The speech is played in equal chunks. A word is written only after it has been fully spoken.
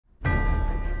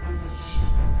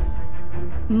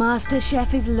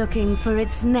MasterChef is looking for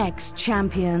its next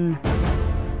champion.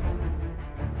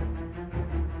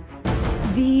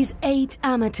 These 8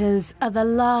 amateurs are the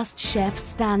last chef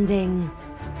standing.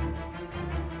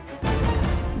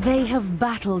 They have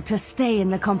battled to stay in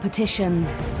the competition.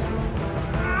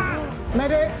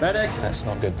 Medic! Medic! That's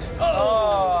not good.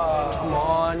 Oh! Come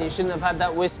on, you shouldn't have had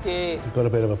that whiskey. I've got a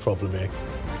bit of a problem here.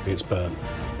 It's burnt.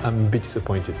 I'm a bit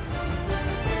disappointed.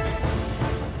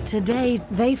 Today,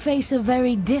 they face a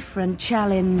very different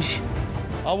challenge.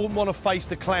 I wouldn't want to face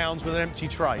the clowns with an empty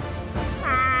tray.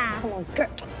 Come on,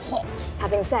 get hot.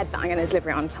 Having said that, I'm going to deliver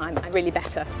it on time. I really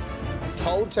better.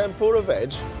 Cold tempura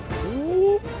veg.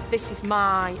 Ooh. This is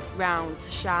my round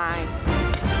to shine.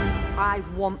 I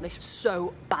want this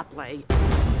so badly.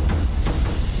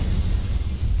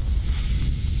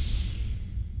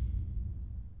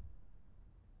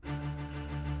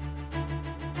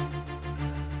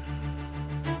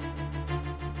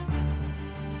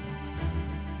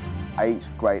 Eight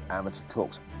great amateur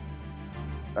cooks.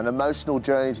 An emotional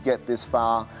journey to get this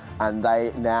far, and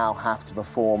they now have to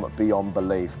perform beyond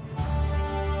belief.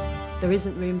 There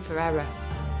isn't room for error.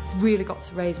 I've really got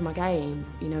to raise my game,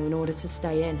 you know, in order to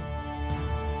stay in.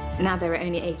 Now there are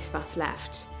only 8 of us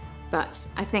left, but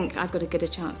I think I've got as good a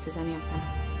chance as any of them.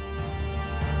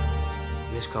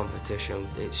 This competition,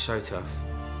 it's so tough,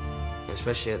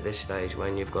 especially at this stage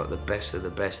when you've got the best of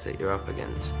the best that you're up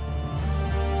against.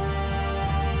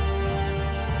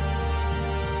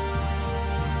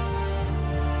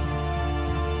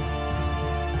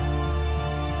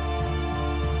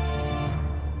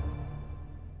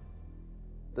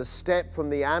 The step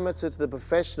from the amateur to the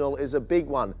professional is a big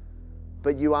one,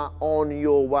 but you are on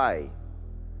your way.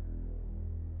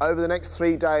 Over the next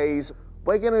 3 days,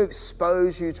 we're going to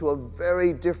expose you to a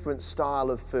very different style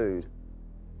of food.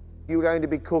 You're going to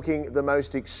be cooking the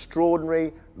most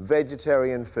extraordinary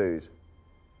vegetarian food.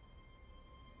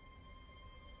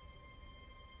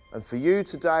 And for you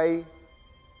today,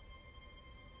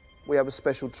 we have a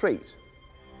special treat.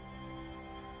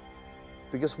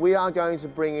 Because we are going to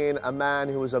bring in a man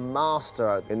who is a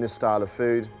master in this style of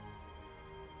food.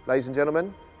 Ladies and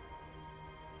gentlemen,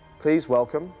 please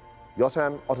welcome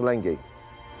Yotam Ottolenghi.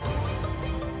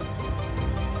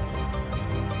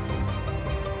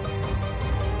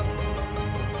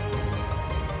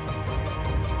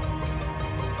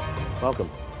 Welcome.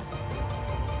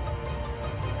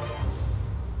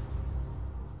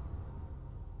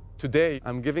 Today,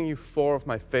 I'm giving you 4 of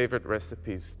my favorite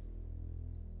recipes.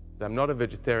 I'm not a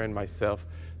vegetarian myself,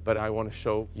 but I want to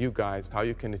show you guys how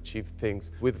you can achieve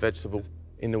things with vegetables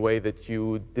in a way that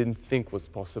you didn't think was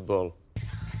possible.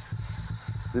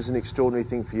 This is an extraordinary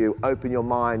thing for you. Open your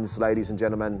minds, ladies and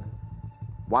gentlemen.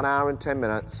 1 hour and 10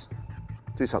 minutes.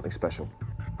 Do something special.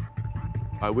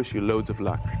 I wish you loads of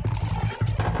luck.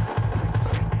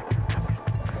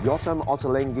 Yotam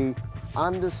Ottolenghi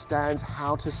understands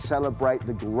how to celebrate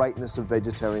the greatness of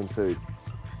vegetarian food.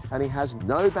 And he has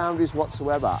no boundaries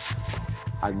whatsoever.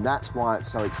 And that's why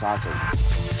it's so exciting.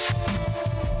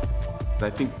 I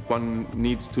think one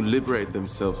needs to liberate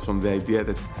themselves from the idea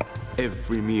that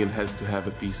every meal has to have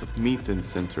a piece of meat in the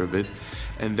center of it,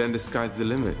 and then the sky's the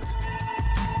limit.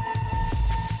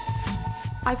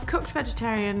 I've cooked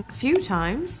vegetarian a few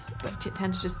times, but it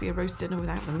tends to just be a roast dinner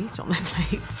without the meat on their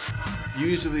plate.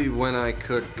 Usually when I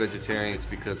cook vegetarian, it's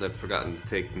because I've forgotten to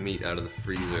take meat out of the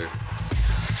freezer.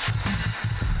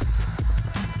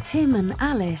 Tim and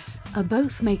Alice are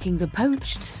both making the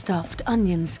poached stuffed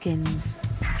onion skins.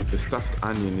 The stuffed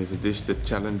onion is a dish that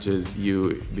challenges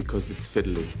you because it's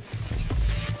fiddly.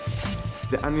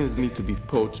 The onions need to be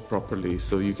poached properly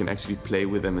so you can actually play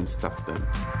with them and stuff them.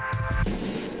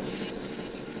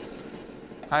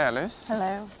 Hi, Alice.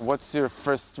 Hello. What's your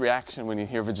first reaction when you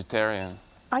hear vegetarian?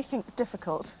 I think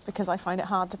difficult, because I find it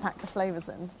hard to pack the flavours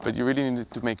in. But you really need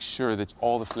to make sure that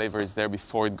all the flavour is there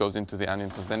before it goes into the onion,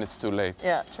 because then it's too late.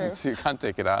 Yeah, true. So you can't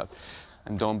take it out.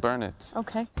 And don't burn it.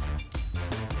 OK.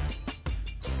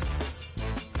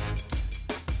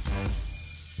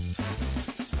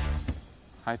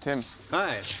 Hi, Tim.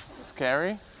 Hi.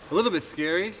 Scary? A little bit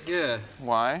scary, yeah.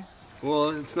 Why? Well,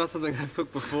 it's not something I've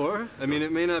cooked before. I mean,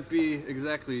 it may not be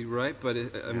exactly right, but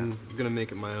I'm gonna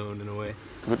make it my own in a way.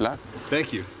 Good luck.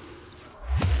 Thank you.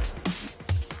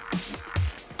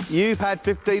 You've had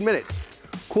 15 minutes.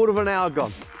 Quarter of an hour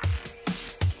gone.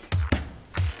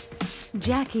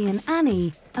 Jackie and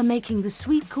Annie are making the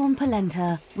sweet corn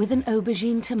polenta with an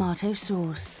aubergine tomato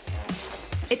sauce.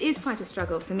 It is quite a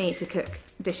struggle for me to cook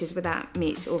dishes without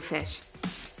meat or fish.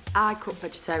 I cook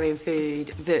vegetarian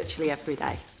food virtually every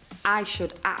day. I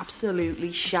should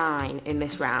absolutely shine in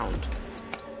this round.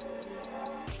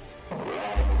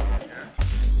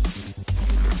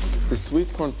 The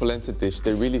sweet corn polenta dish,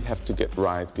 they really have to get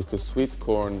right because sweet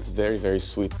corn is very, very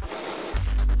sweet.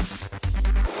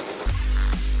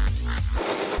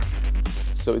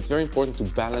 So it's very important to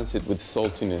balance it with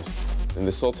saltiness. And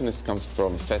the saltiness comes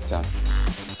from feta.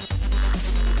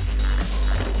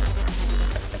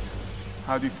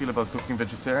 How do you feel about cooking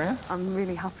vegetarian? I'm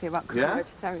really happy about cooking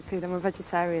vegetarian food. I'm a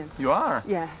vegetarian. You are?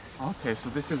 Yes. Okay, so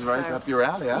this is right up your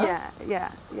alley, huh?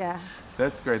 Yeah.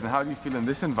 That's great. And how do you feel in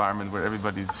this environment where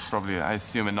everybody's probably, I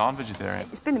assume, a non-vegetarian?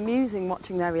 It's been amusing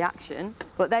watching their reaction,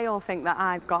 but they all think that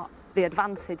I've got the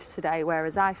advantage today,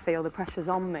 whereas I feel the pressure's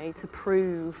on me to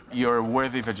prove... You're a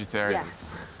worthy vegetarian.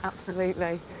 Yes,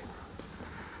 absolutely.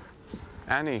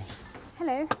 Annie.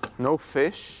 Hello. No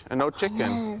fish and no chicken.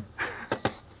 No.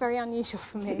 It's very unusual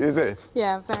for me. Is it?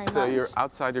 Yeah, very much. So you're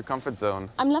outside your comfort zone.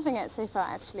 I'm loving it so far,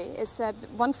 actually. It's a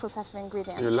wonderful set of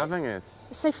ingredients. You're loving it?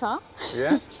 So far.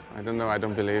 Yes? I don't know, I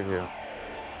don't believe you.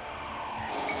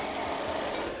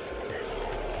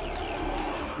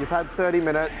 You've had 30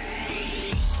 minutes.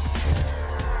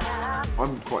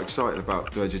 I'm quite excited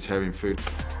about vegetarian food.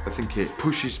 I think it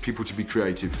pushes people to be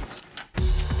creative.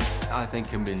 I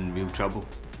think I'm in real trouble.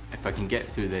 If I can get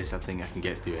through this, I think I can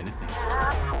get through anything.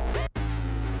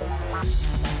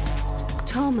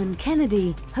 Tom and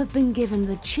Kennedy have been given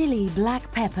the chili black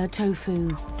pepper tofu.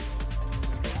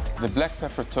 The black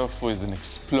pepper tofu is an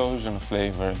explosion of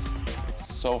flavors. It's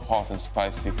so hot and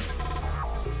spicy.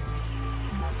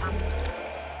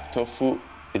 Tofu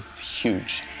is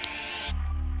huge.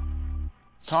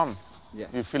 Tom,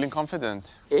 yes. You feeling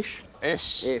confident? Ish.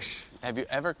 Ish? Ish. Have you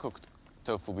ever cooked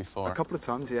tofu before? A couple of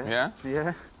times, yes. Yeah?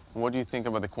 Yeah. What do you think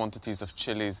about the quantities of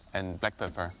chilies and black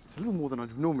pepper? It's a little more than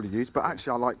I'd normally use, but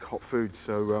actually I like hot food,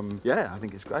 so yeah, I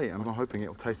think it's great, and I'm hoping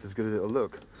it'll taste as good as it'll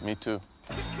look. Me too.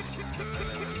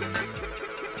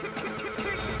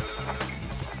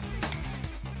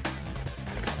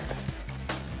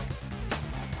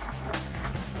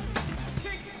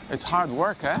 It's hard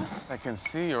work, eh? I can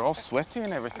see you're all sweaty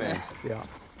and everything. Yeah.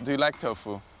 Do you like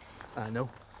tofu? No.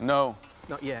 No?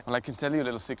 Not yet. Well, I can tell you a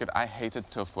little secret. I hated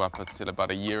tofu up until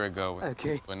about a year ago.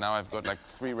 Okay. And now I've got like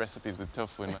 3 recipes with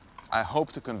tofu in. I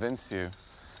hope to convince you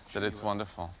that it's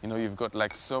wonderful. You know, you've got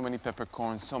like so many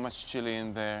peppercorns, so much chili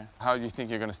in there. How do you think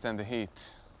you're going to stand the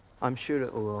heat? I'm sure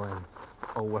it'll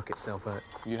all work itself out.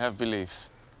 You have belief?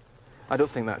 I don't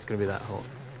think that's going to be that hot.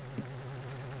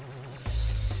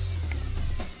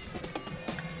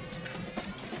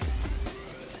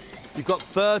 You've got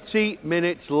 30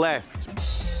 minutes left.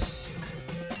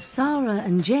 Sarah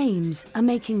and James are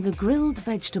making the grilled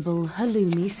vegetable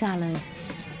halloumi salad.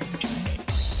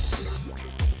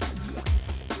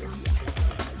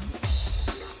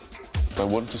 I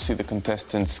want to see the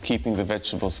contestants keeping the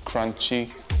vegetables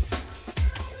crunchy.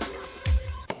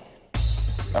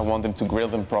 I want them to grill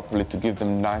them properly to give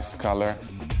them nice color.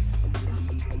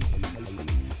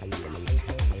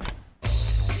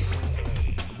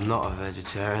 I'm not a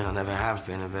vegetarian, I never have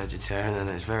been a vegetarian, and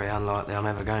it's very unlikely I'm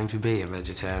ever going to be a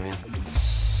vegetarian.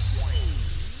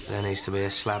 There needs to be a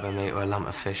slab of meat or a lump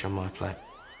of fish on my plate.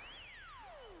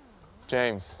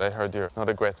 James, I heard you're not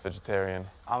a great vegetarian.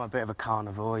 I'm a bit of a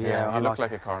carnivore, yeah. You look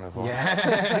like a carnivore. Yeah,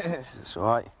 that's all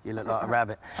right. You look like a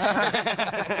rabbit.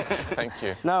 Thank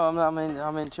you. No,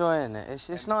 I'm enjoying it.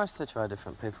 It's nice to try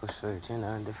different people's food, you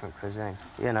know, and different cuisine.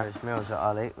 You know, there's meals that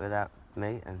I'll eat without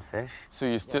meat and fish. So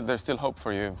there's still hope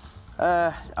for you?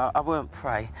 I won't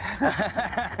pray. I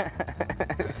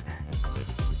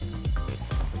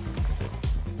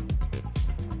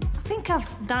think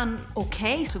I've done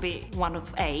okay to be one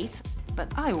of 8, but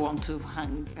I want to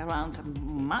hang around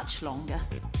much longer.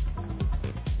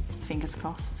 Fingers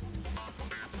crossed.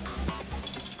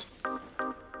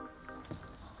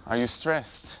 Are you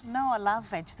stressed? No, I love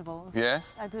vegetables.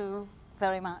 Yes? I do,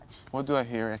 very much. What do I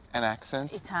hear? An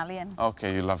accent? Italian.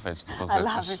 Okay, you love vegetables, I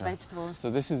that's love for sure. vegetables. So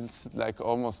this is like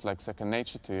almost like second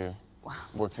nature to you,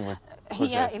 working with Here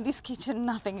projects. in this kitchen,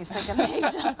 nothing is second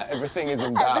nature. Everything is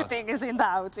in doubt. Everything is in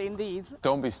doubt, indeed.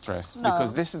 Don't be stressed, No.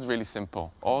 because this is really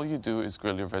simple. All you do is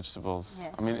grill your vegetables.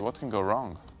 Yes. I mean, what can go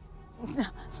wrong?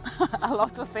 A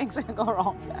lot of things can go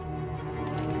wrong.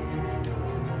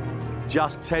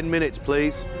 Just 10 minutes,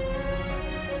 please.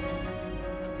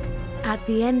 At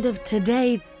the end of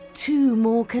today, 2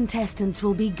 more contestants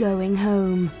will be going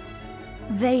home.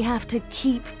 They have to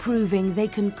keep proving they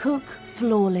can cook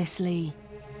flawlessly.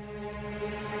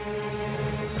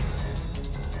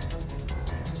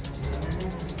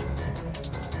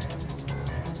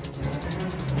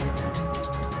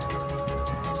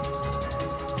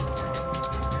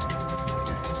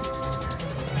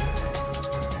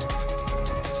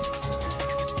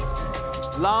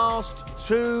 Last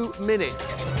 2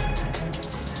 minutes.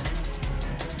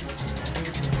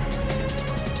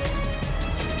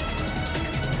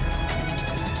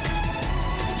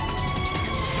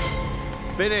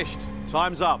 Finished.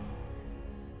 Time's up.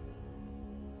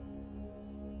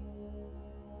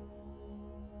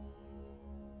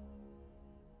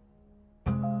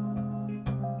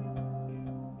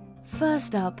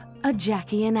 First up are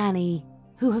Jackie and Annie,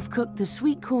 who have cooked the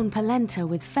sweet corn polenta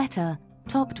with feta,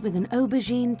 topped with an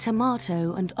aubergine,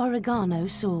 tomato and oregano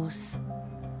sauce.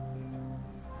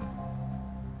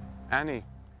 Annie.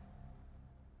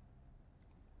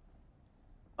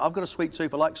 I've got a sweet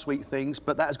tooth, I like sweet things,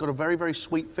 but that has got a very, very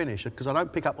sweet finish because I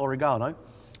don't pick up oregano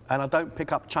and I don't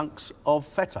pick up chunks of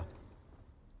feta.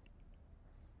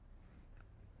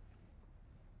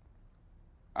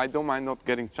 I don't mind not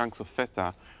getting chunks of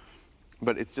feta,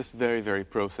 but it's just very, very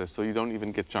processed, so you don't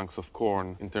even get chunks of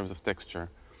corn in terms of texture.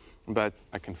 But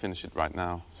I can finish it right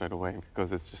now, straight away,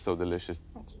 because it's just so delicious.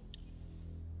 Thank you.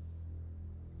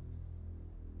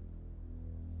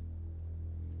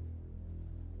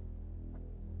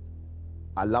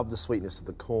 I love the sweetness of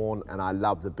the corn and I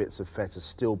love the bits of feta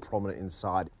still prominent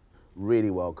inside. Really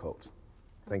well cooked.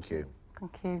 Thank you.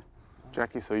 Thank you.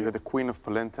 Jackie, so you're the queen of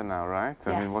polenta now, right? Yes.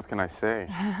 I mean, what can I say?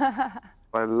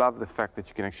 I love the fact that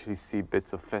you can actually see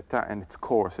bits of feta and it's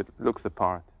coarse, it looks the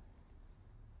part.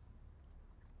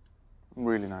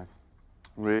 Really nice.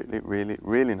 Really, really,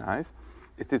 really nice.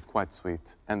 It is quite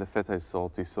sweet and the feta is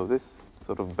salty, so this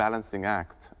sort of balancing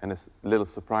act and a little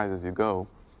surprise as you go,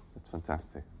 it's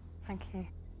fantastic. Thank you.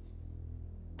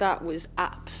 That was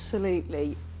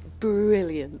absolutely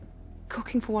brilliant.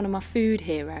 Cooking for one of my food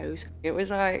heroes. It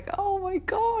was like, oh my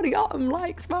God, Autumn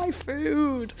likes my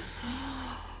food.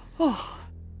 Oh.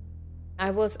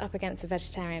 I was up against a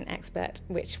vegetarian expert,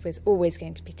 which was always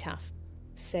going to be tough.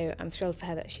 So I'm thrilled for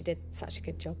her that she did such a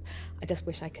good job. I just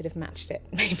wish I could have matched it,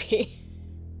 maybe.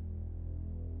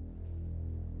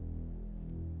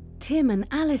 Tim and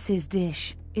Alice's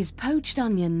dish is poached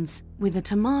onions with a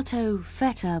tomato,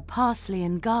 feta, parsley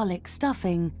and garlic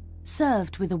stuffing,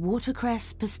 served with a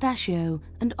watercress, pistachio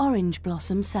and orange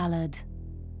blossom salad.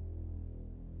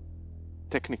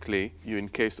 Technically, you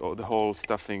encased the whole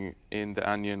stuffing in the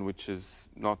onion, which is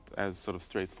not as sort of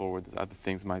straightforward as other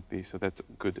things might be, so that's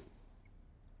good.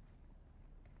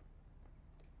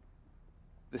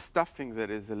 The stuffing that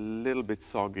is a little bit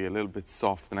soggy, a little bit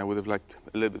soft, and I would have liked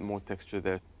a little bit more texture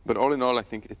there. But all in all, I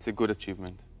think it's a good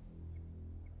achievement.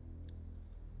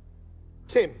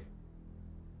 Tim.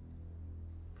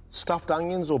 Stuffed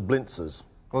onions or blintzers?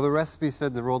 Well, the recipe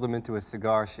said to roll them into a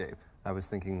cigar shape. I was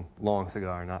thinking long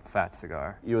cigar, not fat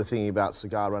cigar. You were thinking about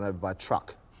cigar run over by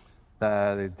truck?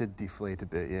 They did deflate a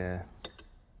bit, yeah.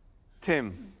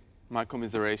 Tim, my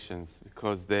commiserations,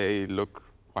 because they look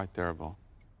quite terrible.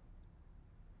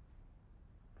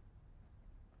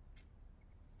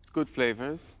 It's good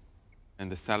flavors,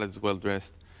 and the salad's well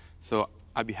dressed, so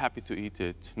I'd be happy to eat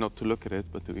it. Not to look at it,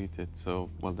 but to eat it, so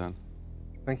well done.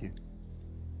 Thank you.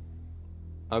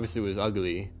 Obviously it was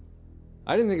ugly.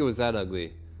 I didn't think it was that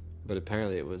ugly, but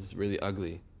apparently it was really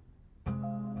ugly.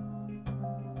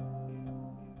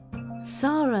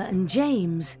 Sarah and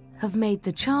James have made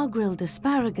the char-grilled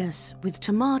asparagus with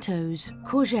tomatoes,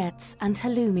 courgettes and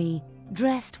halloumi,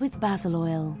 dressed with basil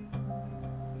oil.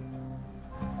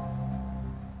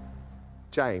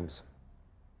 James.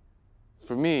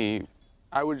 For me,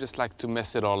 I would just like to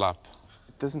mess it all up.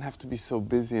 It doesn't have to be so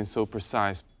busy and so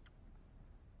precise.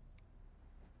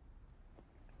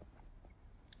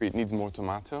 It needs more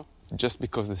tomato, just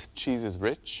because the cheese is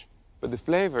rich. But the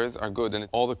flavors are good, and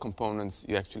all the components,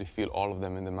 you actually feel all of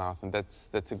them in the mouth, and that's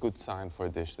a good sign for a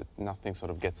dish, that nothing sort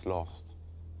of gets lost.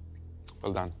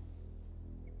 Well done.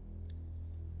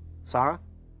 Sarah?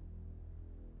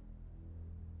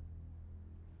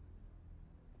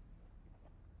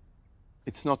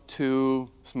 It's not too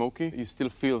smoky. You still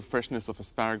feel freshness of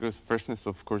asparagus, freshness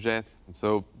of courgette, and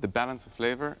so the balance of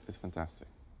flavor is fantastic.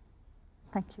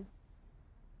 Thank you.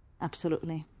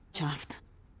 Absolutely. Chuffed.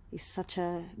 He's such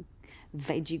a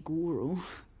veggie guru.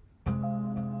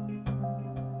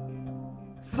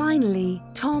 Finally,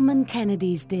 Tom and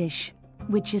Kennedy's dish,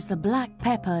 which is the black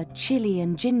pepper, chili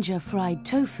and ginger fried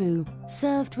tofu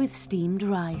served with steamed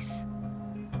rice.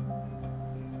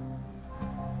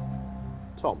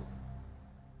 Tom.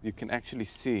 You can actually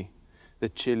see the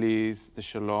chilies, the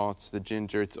shallots, the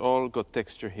ginger, it's all got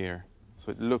texture here.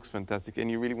 So it looks fantastic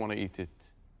and you really want to eat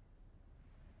it.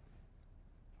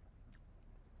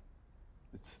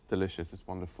 It's delicious, it's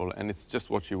wonderful, and it's just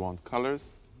what you want.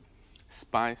 Colors,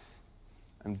 spice,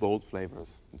 and bold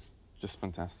flavors. It's just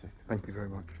fantastic. Thank you very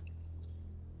much.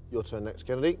 Your turn next,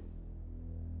 Kennedy.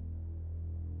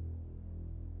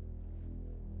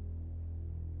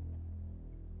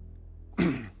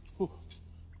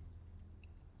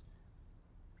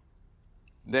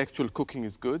 The actual cooking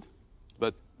is good,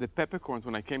 But the peppercorns,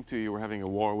 when I came to you, you were having a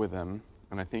war with them,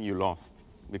 and I think you lost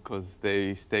because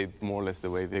they stayed more or less the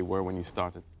way they were when you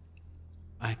started.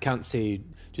 I can't say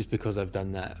just because I've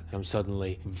done that, I'm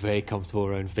suddenly very comfortable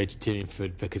around vegetarian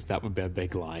food, because that would be a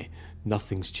big lie.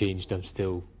 Nothing's changed, I'm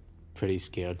still pretty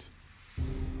scared.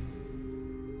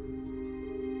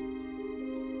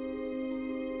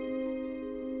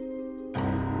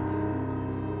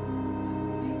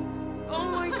 Oh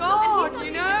my God,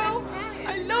 you know?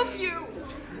 I love you!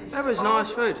 That was nice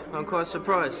food. I'm quite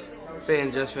surprised, being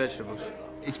just vegetables.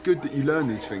 It's good that you learn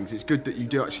these things. It's good that you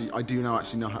do actually, I do now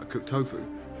actually know how to cook tofu.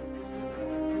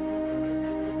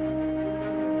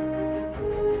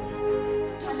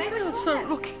 I feel so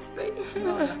lucky to be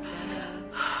here.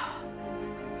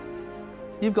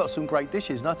 You've got some great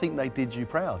dishes, and I think they did you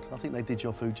proud. I think they did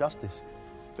your food justice.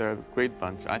 They're a great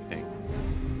bunch, I think.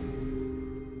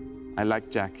 I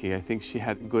like Jackie. I think she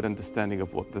had a good understanding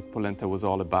of what the polenta was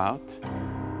all about.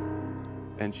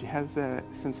 And she has a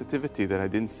sensitivity that I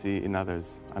didn't see in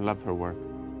others. I loved her work.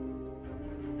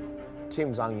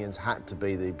 Tim's onions had to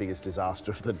be the biggest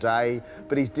disaster of the day,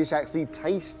 but his dish actually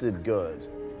tasted good.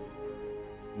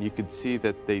 You could see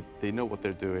that they know what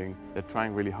they're doing. They're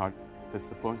trying really hard. That's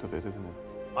the point of it, isn't it?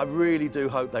 I really do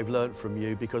hope they've learnt from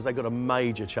you, because they've got a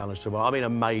major challenge tomorrow. I mean, a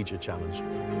major challenge.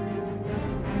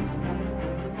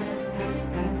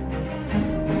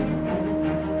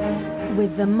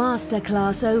 With the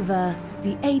masterclass over,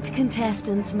 the 8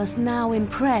 contestants must now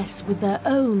impress with their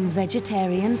own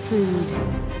vegetarian food.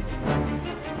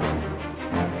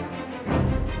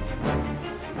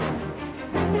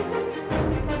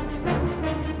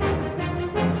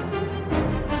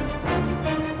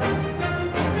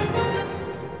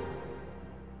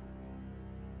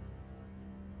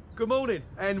 Good morning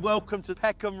and welcome to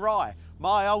Peckham Rye,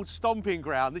 my old stomping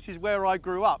ground. This is where I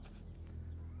grew up.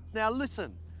 Now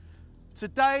listen,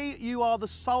 today you are the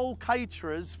sole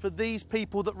caterers for these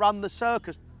people that run the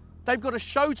circus. They've got a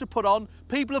show to put on,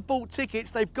 people have bought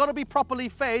tickets, they've got to be properly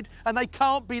fed and they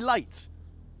can't be late.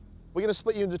 We're going to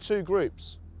split you into 2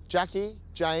 groups. Jackie,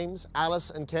 James,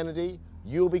 Alice and Kennedy,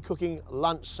 you'll be cooking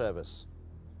lunch service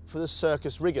for the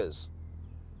circus riggers.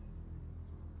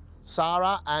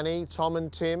 Sarah, Annie, Tom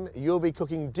and Tim, you'll be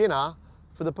cooking dinner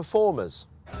for the performers.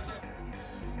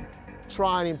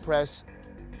 Try and impress,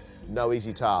 no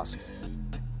easy task.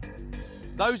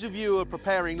 Those of you who are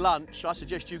preparing lunch, I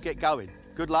suggest you get going.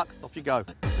 Good luck, off you go.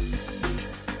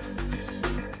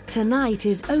 Tonight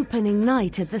is opening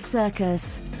night at the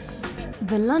circus.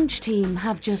 The lunch team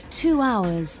have just 2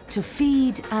 hours to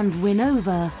feed and win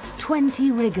over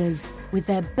 20 riggers with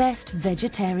their best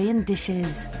vegetarian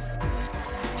dishes.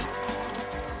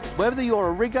 Whether you're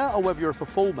a rigger or whether you're a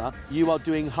performer, you are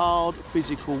doing hard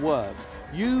physical work.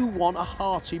 You want a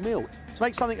hearty meal. To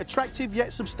make something attractive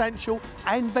yet substantial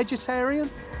and vegetarian,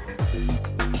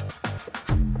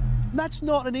 that's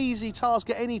not an easy task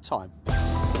at any time.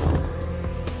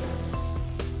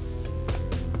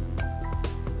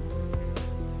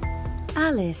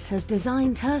 Alice has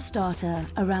designed her starter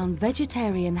around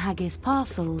vegetarian haggis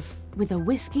parcels with a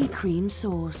whiskey cream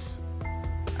sauce.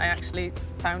 I actually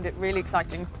found it really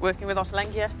exciting working with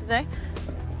Ottolenghi yesterday,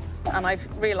 and I've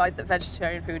realised that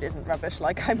vegetarian food isn't rubbish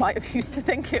like I might have used to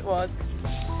think it was.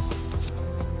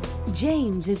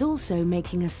 James is also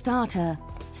making a starter,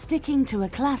 sticking to a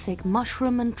classic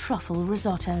mushroom and truffle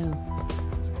risotto.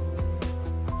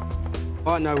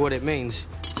 I know what it means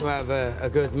to have a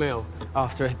good meal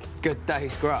after a good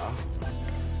day's graft.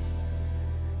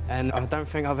 And I don't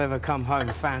think I've ever come home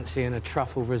fancying a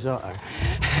truffle risotto.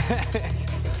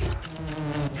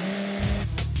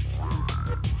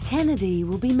 Kennedy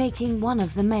will be making one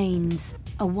of the mains,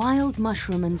 a wild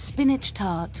mushroom and spinach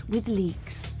tart with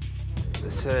leeks.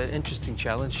 It's an interesting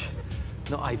challenge.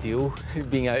 Not ideal,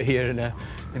 being out here in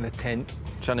a tent,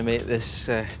 trying to make this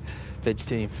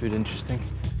vegetarian food interesting.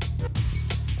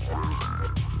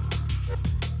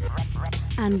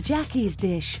 And Jackie's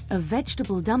dish of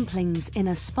vegetable dumplings in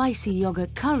a spicy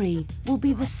yoghurt curry will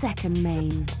be the second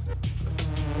main.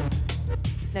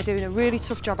 They're doing a really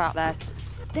tough job out there.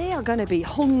 They are going to be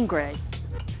hungry.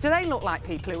 Do they look like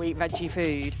people who eat veggie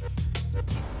food?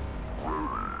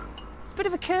 It's a bit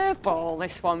of a curveball,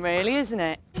 this one, really, isn't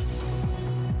it?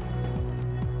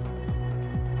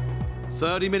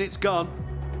 30 minutes gone.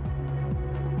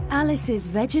 Alice's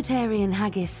vegetarian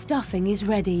haggis stuffing is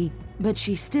ready, but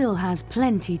she still has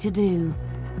plenty to do.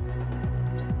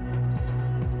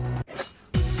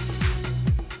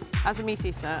 As a meat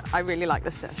eater, I really like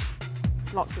this dish.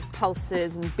 It's lots of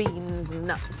pulses and beans and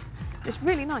nuts. It's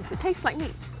really nice. It tastes like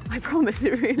meat. I promise,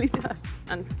 it really does.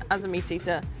 And as a meat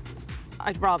eater,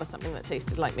 I'd rather something that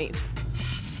tasted like meat.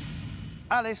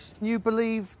 Alice, you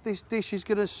believe this dish is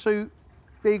going to suit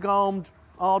big-armed,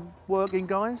 hard-working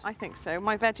guys? I think so.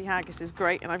 My veggie haggis is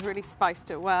great, and I've really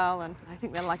spiced it well, and I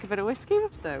think they'll like a bit of whiskey,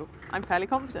 so I'm fairly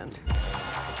confident.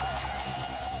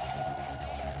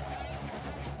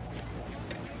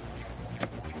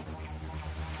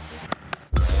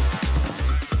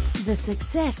 The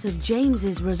success of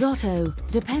James's risotto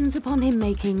depends upon him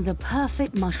making the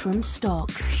perfect mushroom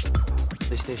stock.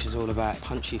 This dish is all about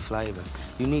punchy flavour.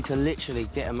 You need to literally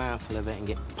get a mouthful of it and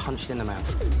get punched in the mouth.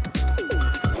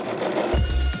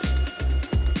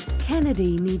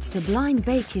 Kennedy needs to blind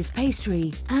bake his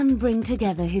pastry and bring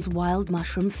together his wild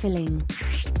mushroom filling.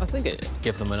 I think it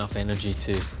gives them enough energy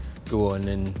to go on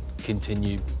and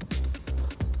continue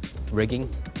rigging.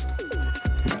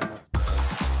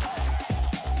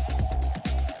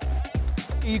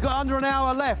 You got under an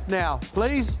hour left now,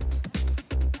 please.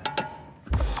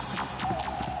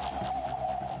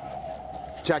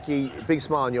 Jackie, big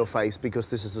smile on your face because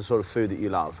this is the sort of food that you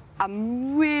love.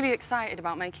 I'm really excited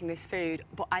about making this food,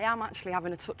 but I am actually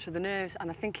having a touch of the nerves, and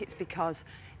I think it's because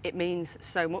it means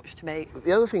so much to me.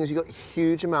 The other thing is you've got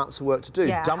huge amounts of work to do.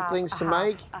 Yeah, Dumplings to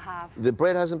make. I have. The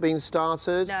bread hasn't been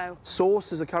started. No.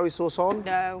 Sauce, is the curry sauce on?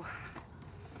 No.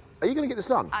 Are you going to get this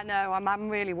done? I know, I'm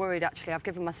really worried, actually. I've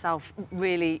given myself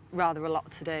really rather a lot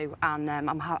to do, and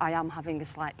I am having a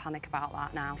slight panic about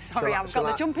that now. Sorry, I've got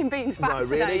the jumping beans back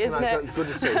today, really? isn't it? Good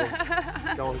to see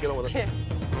you. Go on, get on with it. Cheers.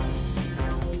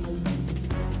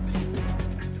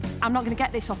 I'm not going to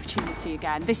get this opportunity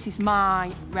again. This is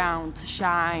my round to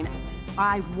shine.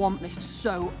 I want this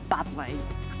so badly.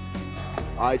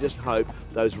 I just hope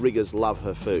those riggers love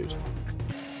her food.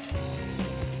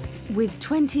 With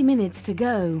 20 minutes to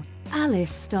go,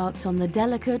 Alice starts on the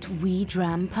delicate wee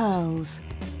dram pearls.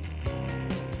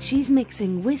 She's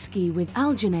mixing whiskey with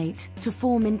alginate to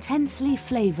form intensely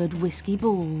flavoured whiskey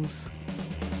balls.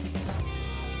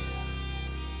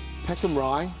 Peckham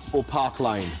Rye or Park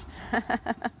Lane?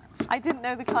 I didn't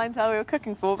know the clientele we were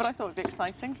cooking for, but I thought it'd be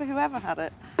exciting for whoever had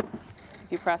it. If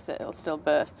you press it, it'll still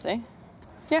burst, see?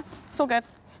 Yeah, it's all good.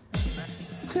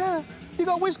 Yeah, you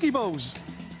got whiskey balls.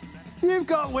 You've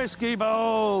got whiskey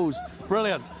balls.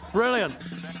 Brilliant, brilliant.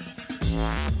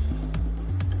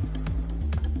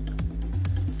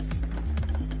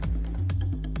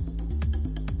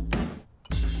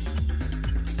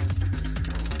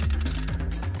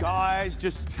 Guys,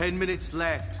 just 10 minutes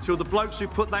left till the blokes who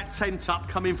put that tent up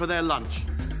come in for their lunch.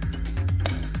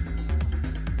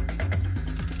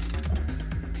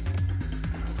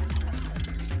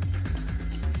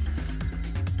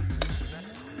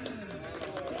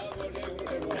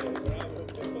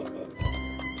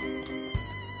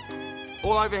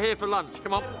 All over here for lunch,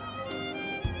 come on.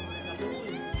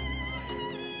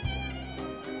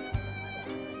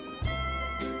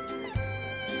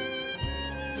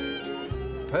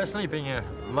 Personally, being a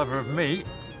lover of meat,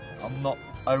 I'm not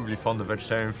overly fond of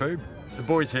vegetarian food. The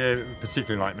boys here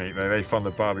particularly like meat, they're fond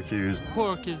of barbecues.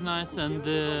 Pork is nice, and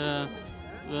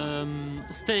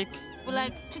steak. We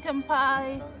like chicken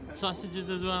pie. Sausages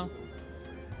as well.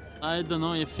 I don't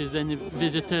know if there's any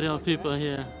vegetarian people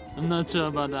here. I'm not sure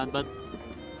about that, but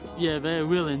yeah, they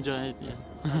will enjoy it,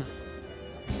 yeah.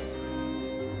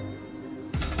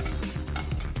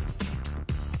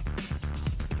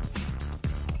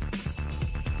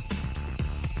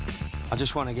 I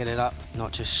just want to get it up,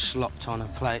 not just slopped on a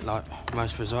plate like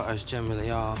most risottos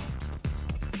generally are.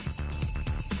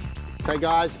 OK,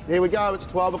 guys, here we go. It's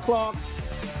 12 o'clock.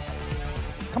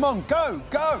 Come on, go,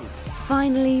 go.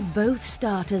 Finally, both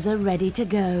starters are ready to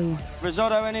go.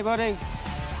 Risotto, anybody?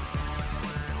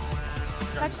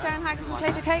 Vegetarian haggis and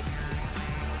potato cake.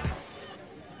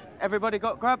 Everybody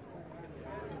got grub?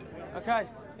 OK,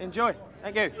 enjoy.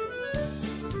 Thank you.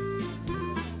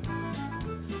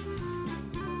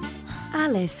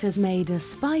 Alice has made a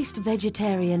spiced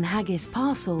vegetarian haggis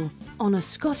parcel on a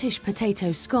Scottish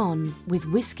potato scone with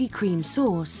whiskey cream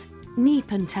sauce,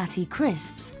 neep and tatty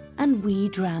crisps and wee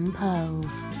dram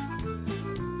pearls.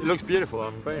 It looks beautiful.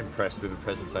 I'm very impressed with the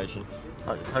presentation.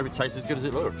 I hope it tastes as good as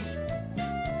it looks.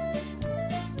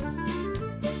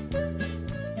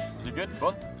 Is it good?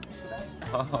 Fun?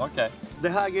 Oh, OK.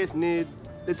 The haggis need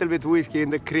a little bit whiskey in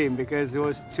the cream because there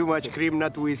was too much cream,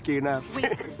 not whiskey enough.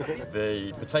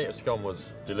 The potato scone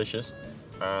was delicious.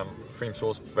 Cream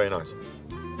sauce, very nice.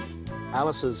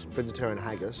 Alice's vegetarian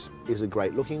haggis is a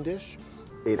great-looking dish.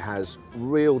 It has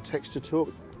real texture to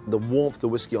it. The warmth of the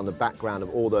whiskey on the background of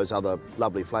all those other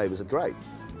lovely flavours are great.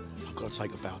 I've got to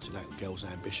take a bow to that girl's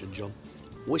ambition, John.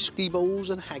 Whiskey balls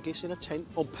and haggis in a tent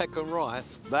on Peckham Rye,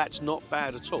 that's not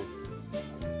bad at all.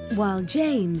 While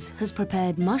James has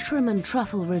prepared mushroom and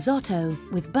truffle risotto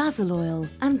with basil oil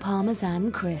and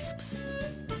parmesan crisps.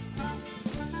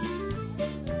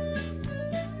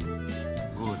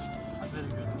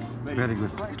 Very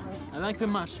good. I like the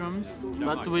mushrooms,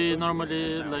 but we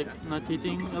normally like not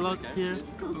eating a lot here,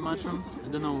 the mushrooms. I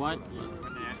don't know why,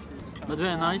 but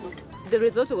very nice. The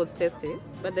risotto was tasty,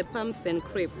 but the pumpkin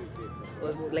crepes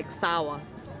was like sour.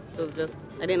 It was just,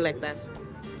 I didn't like that.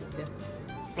 Yeah.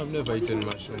 I've never eaten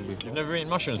mushroom before. You've never eaten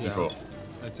mushrooms before?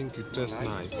 I think it tastes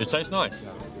nice. It tastes nice?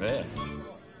 Yeah.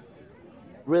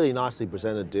 Really nicely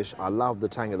presented dish. I love the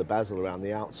tang of the basil around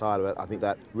the outside of it. I think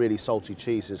that really salty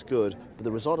cheese is good. But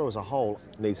the risotto as a whole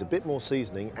needs a bit more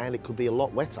seasoning and it could be a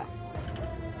lot wetter.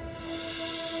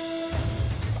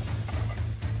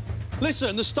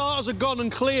 Listen, the starters are gone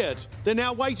and cleared. They're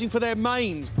now waiting for their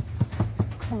mains.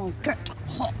 Come on, get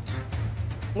hot.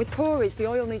 With porridge, the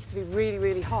oil needs to be really,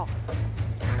 really hot.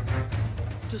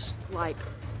 Just like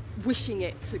wishing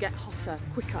it to get hotter,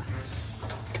 quicker.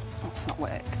 That's not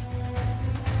worked.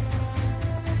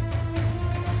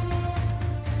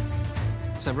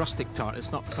 It's a rustic tart,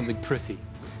 it's not something pretty.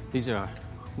 These are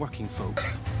working folk.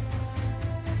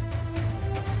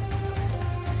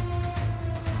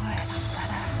 Oh, that's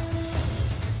better.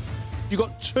 You've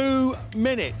got 2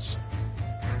 minutes.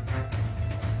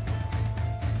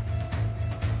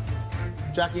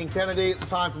 Jackie and Kennedy, it's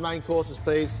time for main courses,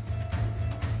 please.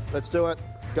 Let's do it.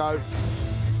 Go.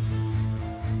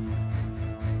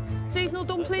 Seasonal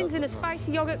dumplings in a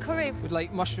spicy yoghurt curry. Would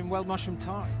like wild mushroom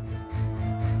tart.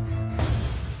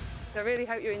 I really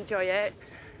hope you enjoy it.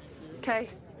 OK.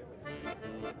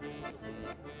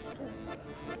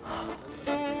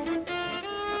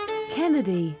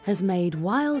 Kennedy has made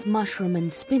wild mushroom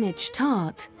and spinach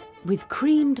tart with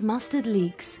creamed mustard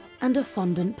leeks and a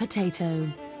fondant potato.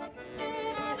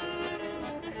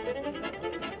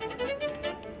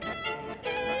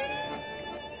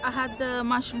 I had the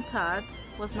mushroom tart.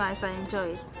 It was nice, I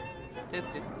enjoyed. It's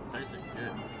tasty. Tasty,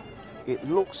 yeah. It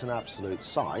looks an absolute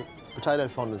sight. Potato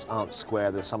fondants aren't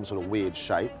square, they're some sort of weird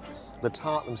shape. The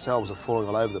tart themselves are falling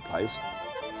all over the place.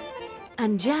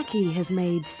 And Jackie has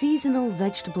made seasonal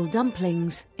vegetable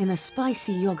dumplings in a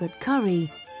spicy yoghurt curry,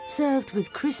 served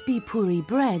with crispy puri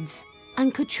breads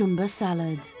and cucumber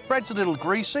salad. Bread's a little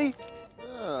greasy.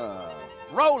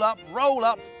 Roll up,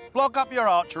 block up your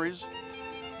arteries.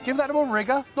 Give that a little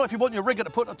rigger. Not if you want your rigger to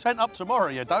put a tent up tomorrow,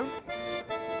 you don't.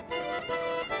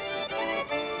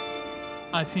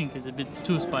 I think it's a bit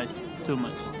too spicy, too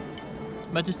much.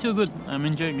 But it's still good, I'm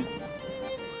enjoying it.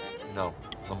 No,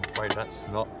 I'm afraid that's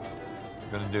not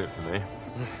going to do it for me.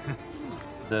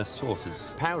 The sauce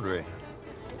is powdery.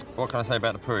 What can I say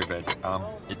about the puri bread?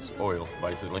 It's oil,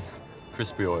 basically.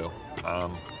 Crispy oil.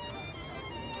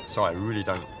 So I really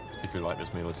don't particularly like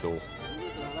this meal at all.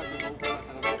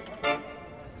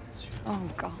 Oh,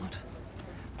 God.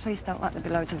 Please don't let there be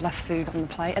loads of left food on the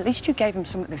plate. At least you gave them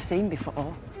something they've seen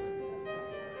before.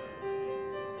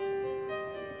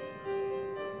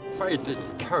 I'm afraid the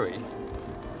curry,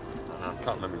 I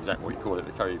can't remember exactly what you call it,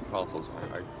 the curry parcels,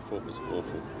 I thought was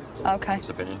awful. OK. That's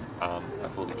opinion. I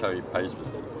thought the curry paste was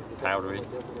powdery.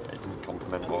 It didn't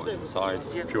complement what was inside.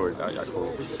 Pure, I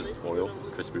thought it was just oil,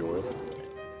 crispy oil.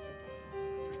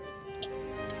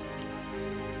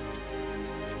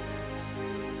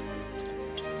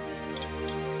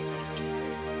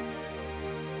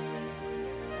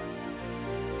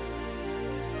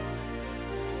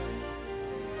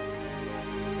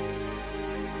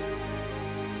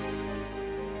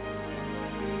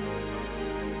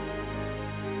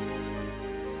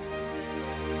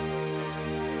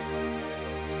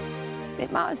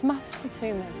 It matters massively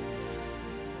to me.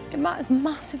 It matters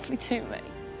massively to me.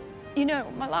 You know,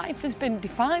 my life has been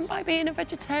defined by being a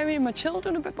vegetarian. My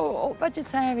children have been brought up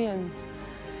vegetarians.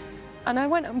 And I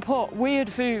went and put weird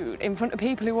food in front of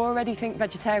people who already think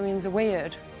vegetarians are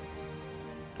weird.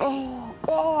 Oh,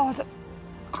 God.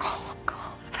 Oh,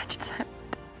 God, vegetarian.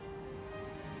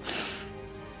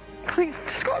 Please, I've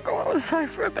just got to go outside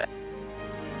for a bit.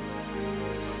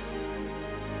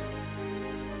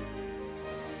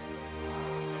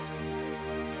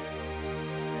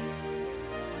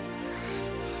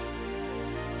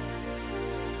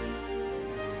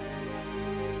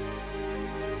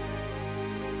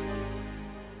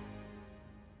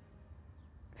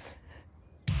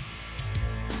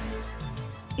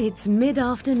 It's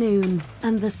mid-afternoon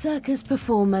and the circus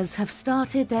performers have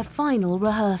started their final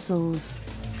rehearsals.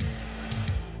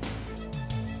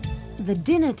 The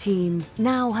dinner team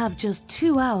now have just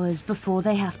 2 hours before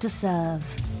they have to serve.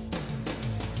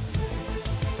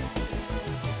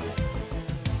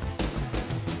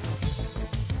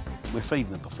 We're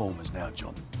feeding the performers now,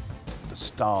 John. The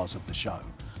stars of the show.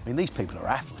 I mean, these people are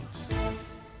athletes.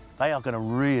 They are going to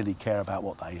really care about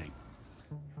what they eat.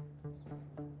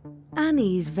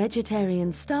 Annie's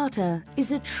vegetarian starter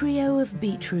is a trio of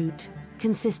beetroot,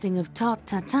 consisting of tarte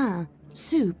tatin,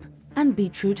 soup and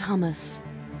beetroot hummus.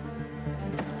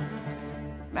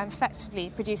 I'm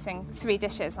effectively producing 3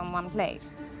 dishes on 1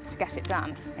 plate. To get it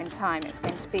done in time, it's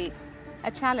going to be a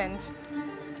challenge.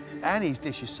 Annie's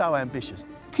dish is so ambitious.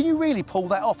 Can you really pull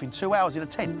that off in 2 hours in a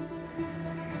tent?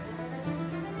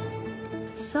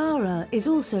 Sarah is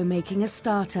also making a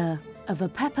starter of a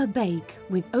pepper bake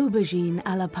with aubergine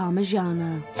alla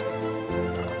parmigiana.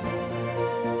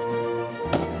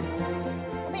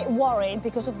 A bit worried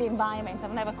because of the environment.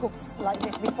 I've never cooked like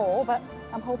this before, but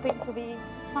I'm hoping to be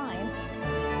fine.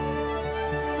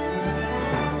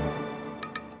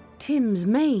 Tim's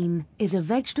main is a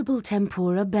vegetable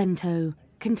tempura bento,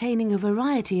 containing a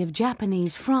variety of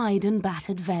Japanese fried and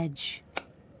battered veg.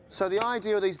 So the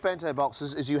idea of these bento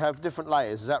boxes is you have different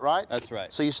layers, is that right? That's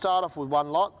right. So you start off with one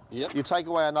lot, Yep. you take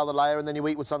away another layer, and then you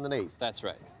eat what's underneath? That's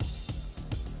right.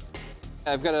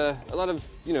 I've got a lot of,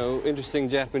 you know, interesting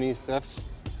Japanese stuff.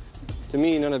 To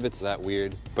me, none of it's that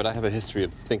weird, but I have a history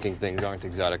of thinking things aren't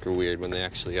exotic or weird when they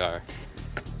actually are.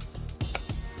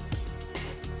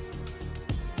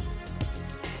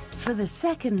 For the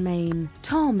second main,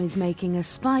 Tom is making a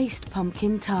spiced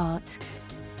pumpkin tart.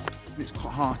 It's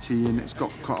quite hearty and it's got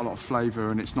quite a lot of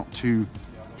flavour and it's not too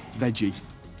veggie.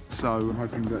 So I'm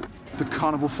hoping that the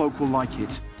carnival folk will like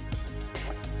it.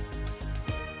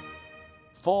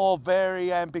 4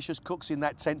 very ambitious cooks in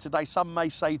that tent today. Some may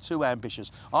say too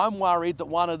ambitious. I'm worried that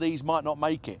one of these might not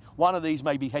make it. One of these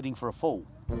may be heading for a fall.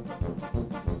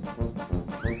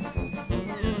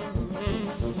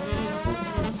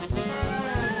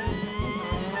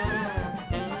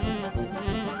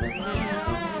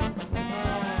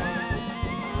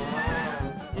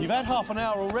 You've had half an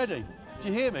hour already. Do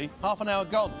you hear me? Half an hour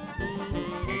gone.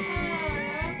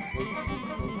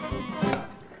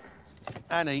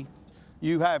 Annie,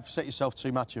 you have set yourself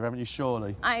too much here, haven't you,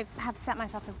 surely? I have set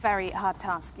myself a very hard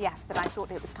task, yes, but I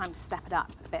thought it was time to step it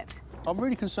up a bit. I'm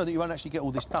really concerned that you won't actually get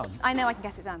all this done. I know I can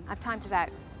get it done. I've timed it out.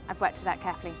 I've worked it out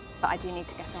carefully, but I do need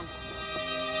to get on.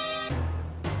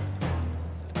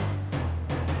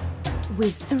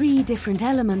 With 3 different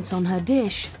elements on her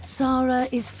dish, Sarah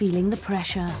is feeling the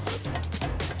pressure.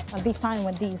 I'll be fine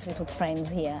when these little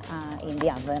friends here are in the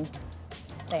oven.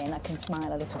 Then I can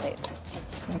smile a little bit.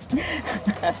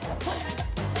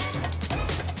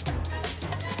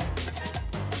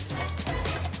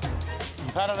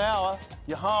 You've had an hour.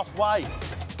 You're halfway.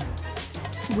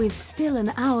 With still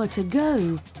an hour to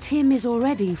go, Tim is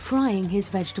already frying his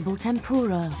vegetable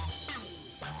tempura.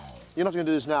 You're not going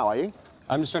to do this now, are you?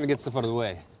 I'm just trying to get stuff out of the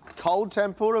way. Cold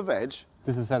tempura veg?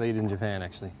 This is how they eat in Japan,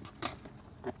 actually.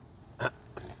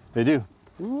 They do.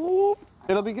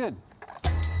 It'll be good.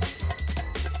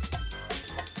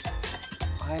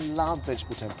 I love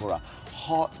vegetable tempura.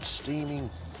 Hot, steaming,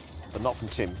 but not from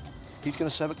Tim. He's going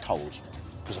to serve it cold,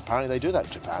 because apparently they do that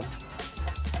in Japan.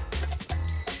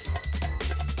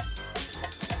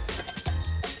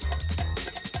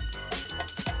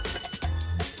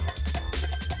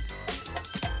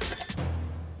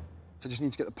 I just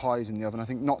need to get the pies in the oven. I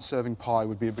think not serving pie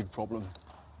would be a big problem.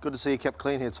 Good to see you kept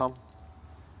clean here, Tom.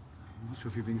 I'm not sure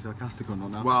if you're being sarcastic or not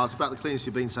now. Well, it's about the cleanest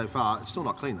you've been so far. It's still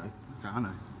not clean, though. Okay, I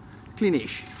know.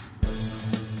 Cleanish.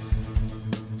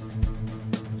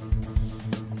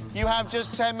 You have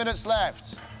just 10 minutes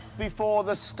left before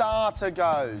the starter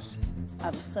goes.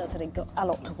 I've certainly got a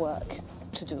lot of work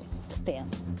to do still.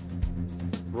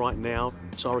 Right now,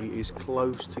 Sarah is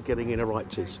close to getting in her right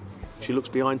tiz. She looks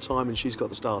behind time and she's got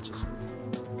the starters.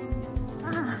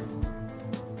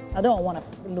 I don't want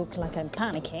to look like I'm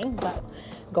panicking, but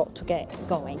got to get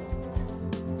going.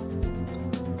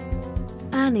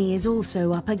 Annie is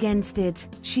also up against it.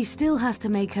 She still has to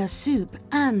make her soup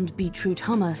and beetroot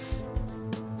hummus.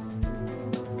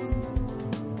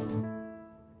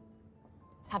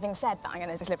 Having said that I'm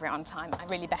going to deliver it on time, I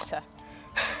really better.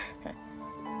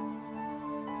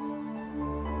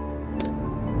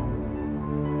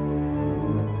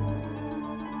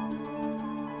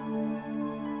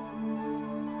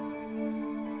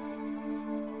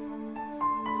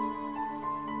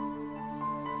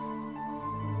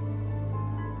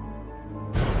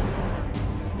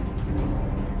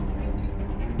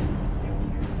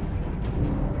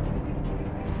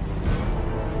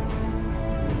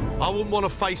 I wouldn't want to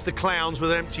face the clowns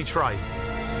with an empty tray.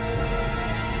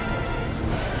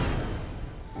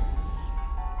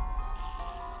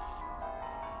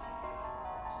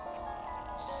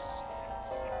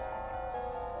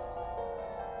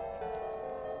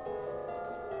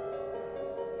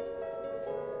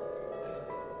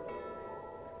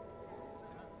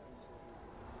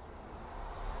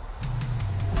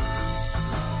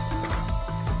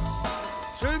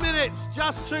 minutes,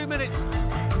 just 2 minutes.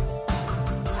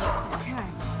 Okay.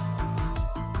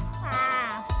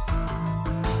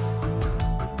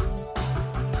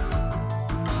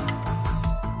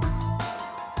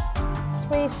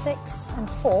 3, 6 and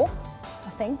 4, I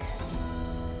think.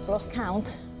 Lost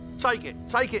count. Take it,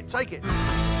 take it, take it. Would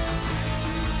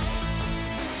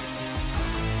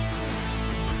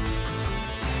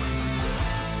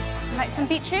you like some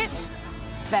beetroot?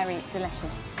 Very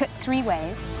delicious. Cooked 3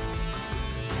 ways.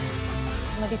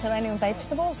 Mediterranean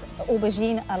vegetables,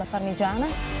 aubergine alla parmigiana.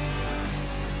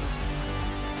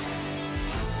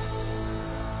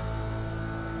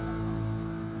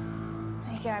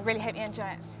 There you go. I really hope you enjoy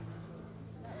it.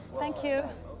 Thank you.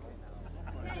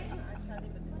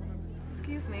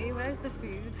 Excuse me, where's the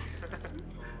food?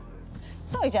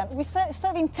 Sorry, Jan, we're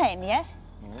serving 10, yeah?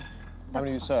 How many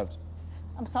have you served?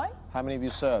 I'm sorry? How many have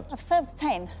you served? I've served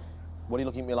 10. What are you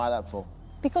looking at me like that for?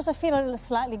 Because I feel a little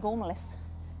slightly gormless.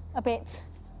 A bit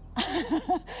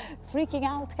freaking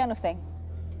out kind of thing.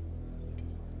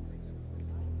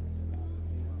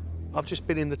 I've just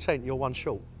been in the tent, you're one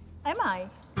short. Am I?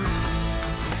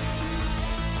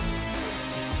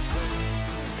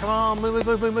 Come on, move,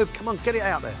 move, move, move. Come on, get it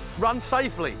out there. Run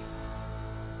safely.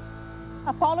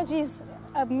 Apologies,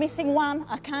 I'm missing one.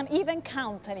 I can't even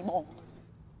count anymore.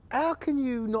 How can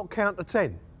you not count to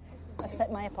 10?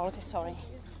 Accept my apologies, sorry.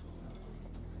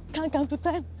 Can't count to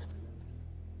 10.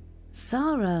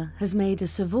 Sarah has made a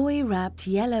Savoy-wrapped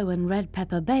yellow and red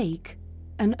pepper bake,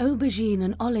 an aubergine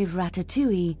and olive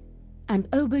ratatouille, and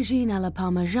aubergine alla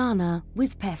parmigiana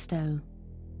with pesto.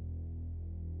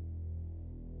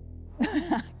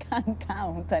 I can't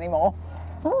count anymore.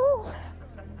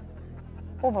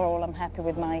 Overall, I'm happy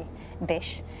with my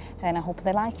dish, and I hope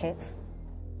they like it.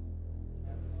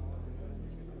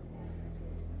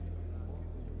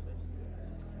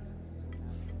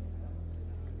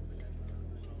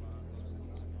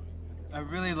 I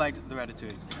really liked the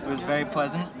ratatouille. It was very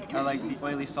pleasant. I liked the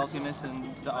oily saltiness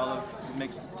and the olive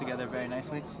mixed together very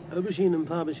nicely. Aubergine and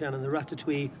Parmesan and the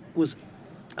ratatouille was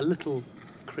a little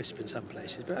crisp in some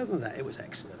places, but other than that, it was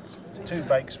excellent. The 2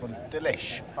 bakes were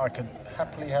delish. I could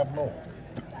happily have more.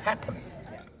 Happily.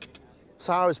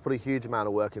 Sarah's put a huge amount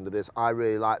of work into this. I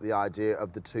really like the idea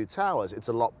of the 2 towers. It's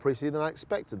a lot prettier than I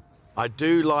expected. I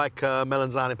do like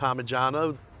melanzane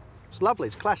parmigiano. It's lovely,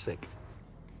 it's classic.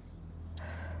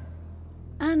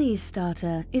 Annie's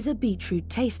starter is a beetroot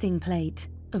tasting plate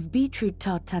of beetroot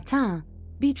tarte tatin,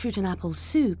 beetroot and apple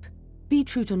soup,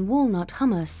 beetroot and walnut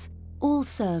hummus, all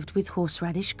served with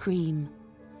horseradish cream.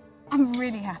 I'm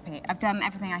really happy. I've done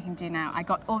everything I can do now. I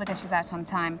got all the dishes out on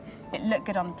time. It looked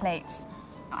good on the plate.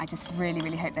 I just really,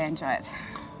 really hope they enjoy it.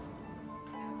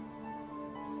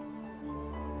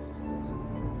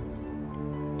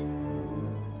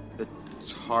 The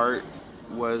tart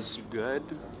was good.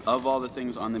 Of all the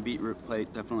things on the beetroot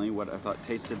plate, definitely what I thought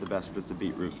tasted the best was the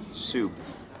beetroot soup.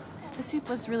 The soup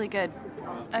was really good.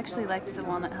 I actually liked the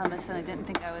walnut hummus, and I didn't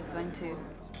think I was going to.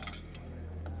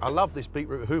 I love this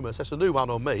beetroot hummus. That's a new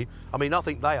one on me. I mean, I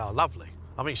think they are lovely.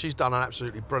 I mean, she's done an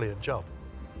absolutely brilliant job.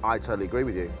 I totally agree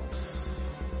with you.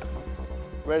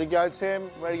 Ready to go, Tim?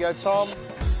 Ready to go, Tom?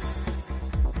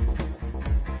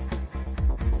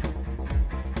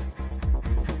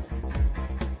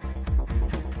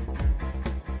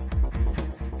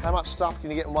 How much stuff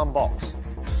can you get in one box?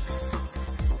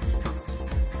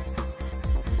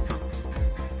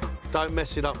 Don't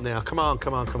mess it up now. Come on,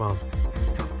 come on, come on.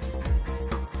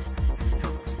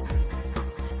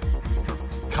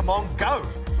 Come on, go!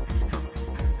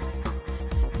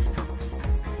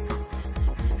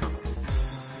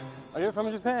 Are you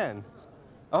from Japan?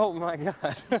 Oh my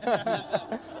God.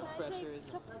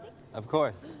 Of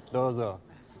course, dozo.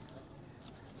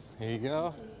 Here you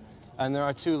go. And there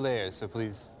are 2 layers, so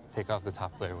please take off the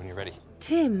top layer when you're ready.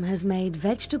 Tim has made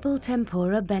vegetable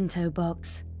tempura bento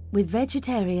box with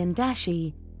vegetarian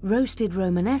dashi, roasted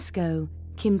romanesco,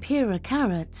 kimpira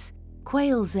carrots,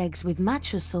 quail's eggs with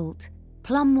matcha salt,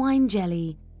 plum wine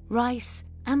jelly, rice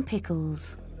and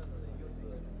pickles.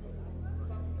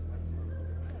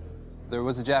 There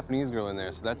was a Japanese girl in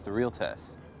there, so that's the real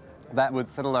test. That would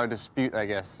settle our dispute, I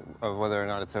guess, of whether or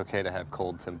not it's okay to have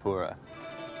cold tempura.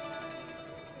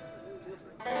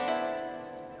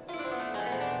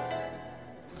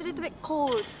 It's a little bit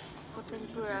cold for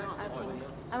tempura, I think.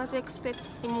 I was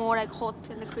expecting more like hot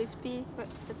and crispy, but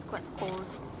it's quite cold.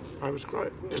 I was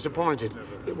quite disappointed.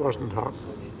 It wasn't hot.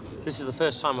 This is the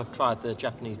first time I've tried the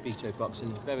Japanese bento box,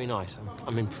 and it's very nice.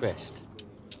 I'm impressed.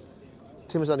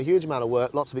 Tim has done a huge amount of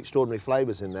work, lots of extraordinary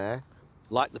flavours in there.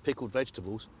 Like the pickled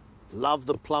vegetables. Love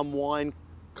the plum wine.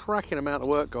 Cracking amount of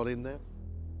work gone in there.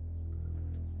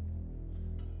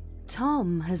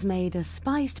 Tom has made a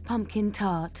spiced pumpkin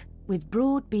tart with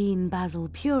broad bean basil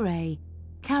puree,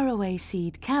 caraway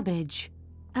seed cabbage,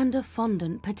 and a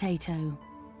fondant potato.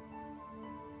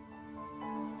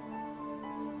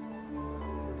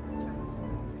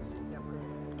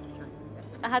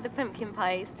 I had the pumpkin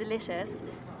pie, it's delicious.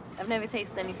 I've never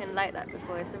tasted anything like that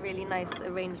before. It's a really nice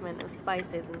arrangement of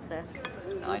spices and stuff.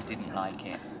 I didn't like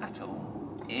it at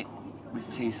all. It was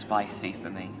too spicy for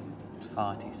me.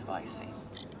 Far too spicy.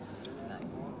 No.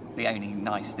 The only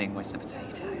nice thing was the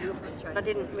potato. I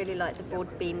didn't really like the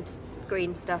broad bean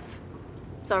green stuff.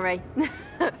 Sorry.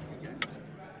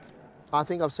 I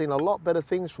think I've seen a lot better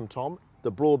things from Tom. The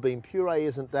broad bean puree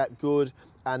isn't that good,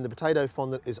 and the potato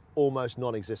fondant is almost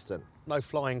non-existent. No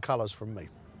flying colours from me.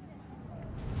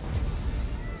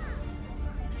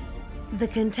 The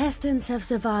contestants have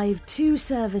survived 2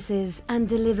 services and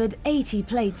delivered 80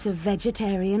 plates of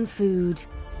vegetarian food.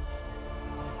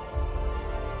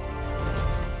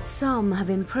 Some have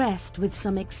impressed with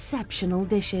some exceptional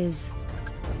dishes.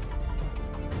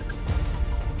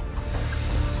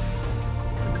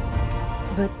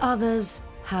 But others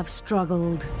have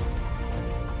struggled.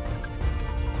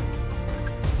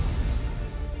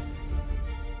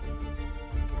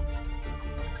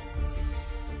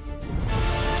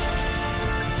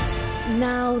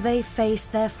 Now they face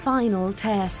their final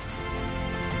test.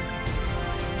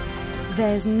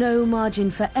 There's no margin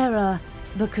for error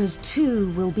because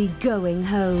 2 will be going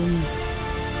home.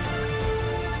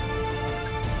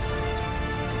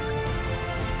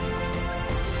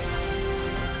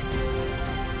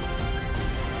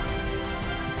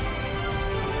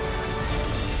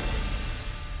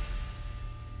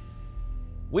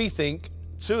 We think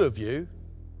 2 of you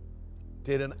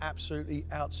did an absolutely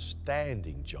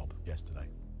outstanding job yesterday.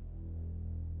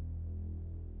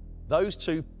 Those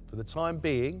 2, for the time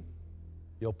being,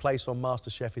 your place on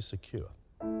MasterChef is secure.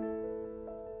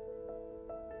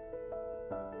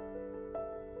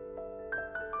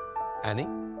 Annie?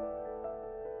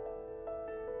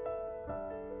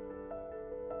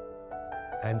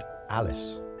 And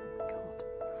Alice. Oh, God.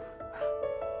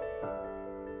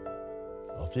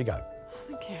 Off you go.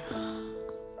 Thank you.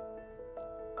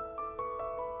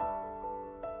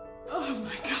 Oh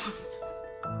my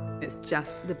God. It's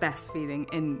just the best feeling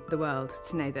in the world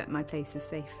to know that my place is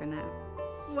safe for now.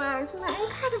 Wow, isn't that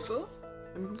incredible?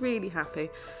 I'm really happy.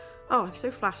 Oh, I'm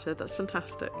so flattered. That's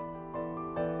fantastic.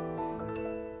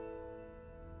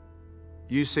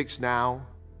 You 6 now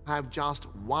have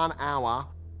just 1 hour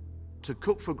to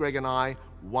cook for Greg and I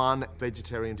 1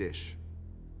 vegetarian dish.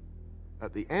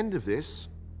 At the end of this,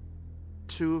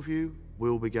 2 of you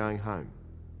will be going home.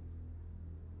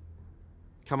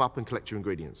 Come up and collect your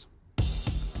ingredients.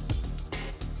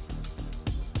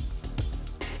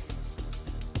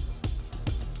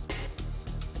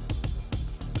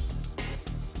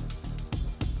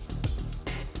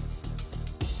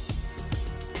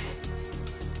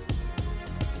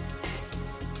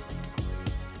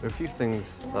 There are a few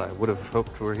things that I would have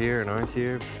hoped were here and aren't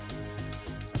here.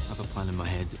 I have a plan in my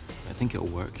head. I think it'll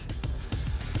work.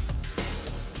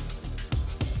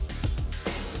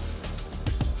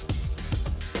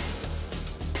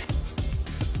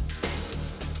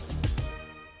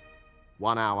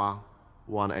 One hour,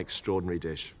 1 extraordinary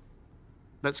dish.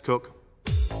 Let's cook.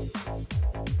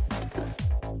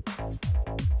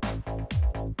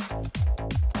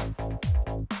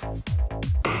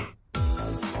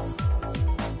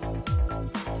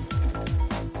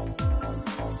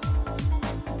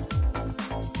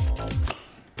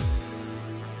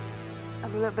 I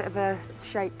had a little bit of a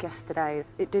shake yesterday.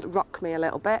 It did rock me a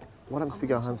little bit. What happens if we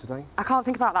go home today? I can't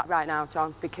think about that right now,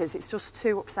 John, because it's just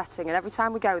too upsetting, and every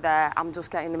time we go there, I'm just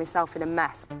getting myself in a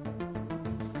mess.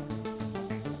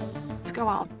 To go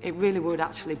out, it really would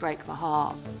actually break my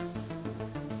heart.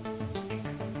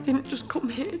 I didn't just come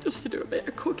here just to do a bit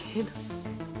of cooking.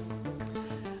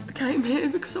 I came here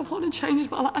because I want to change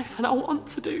my life and I want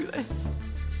to do this.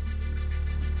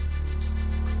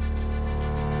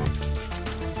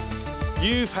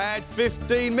 You've had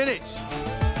 15 minutes.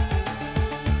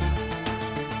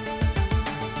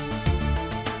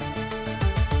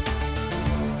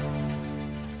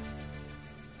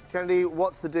 Kennedy,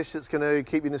 what's the dish that's going to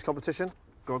keep you in this competition?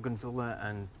 Gorgonzola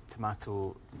and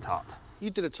tomato tart. You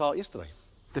did a tart yesterday.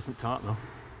 Different tart, though.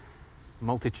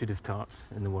 Multitude of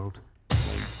tarts in the world.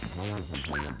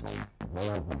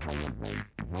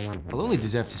 I'll only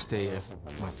deserve to stay if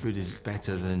my food is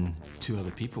better than 2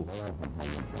 other people.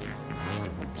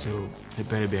 So it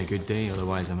better be a good day,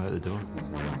 otherwise I'm out the door.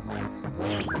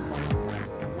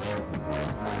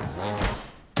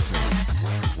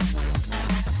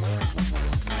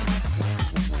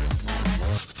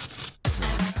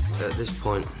 this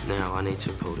point now, I need to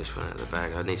pull this one out of the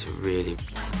bag. I need to really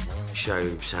show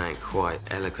something quite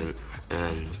elegant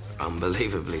and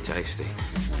unbelievably tasty.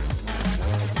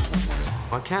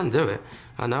 I can do it.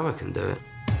 I know I can do it.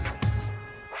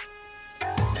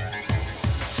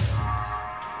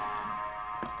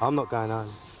 I'm not going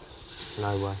home.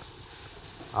 No way.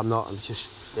 I'm not. I'm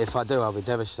just... If I do, I'll be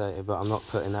devastated, but I'm not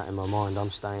putting that in my mind.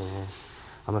 I'm staying here.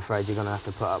 I'm afraid you're going to have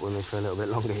to put up with me for a little bit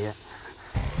longer yet.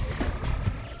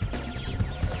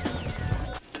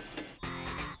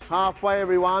 Halfway,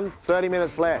 everyone. 30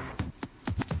 minutes left.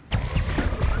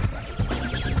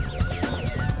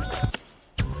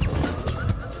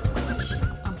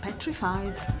 I'm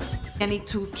petrified. I need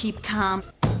to keep calm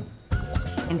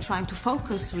and trying to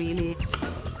focus, really,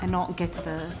 and not get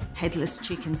the headless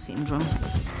chicken syndrome.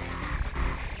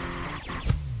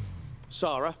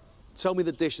 Sarah, tell me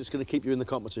the dish that's going to keep you in the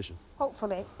competition.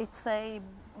 Hopefully, it's a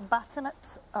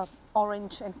butternut,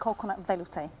 orange and coconut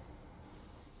velouté.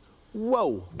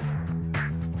 Whoa!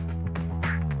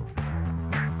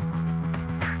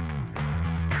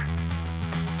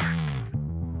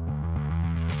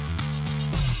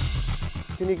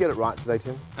 Can you get it right today,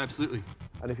 Tim? Absolutely.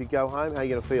 And if you go home, how are you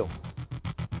going to feel?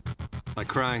 Like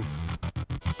crying.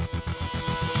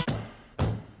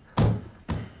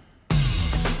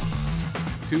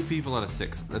 Two people out of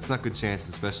 6. That's not a good chance,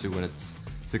 especially when it's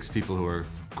 6 people who are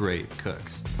great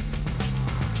cooks.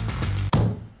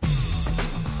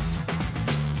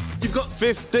 You've got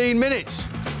 15 minutes.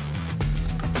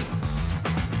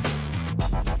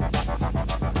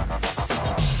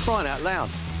 Crying out loud.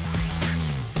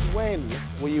 When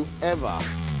will you ever?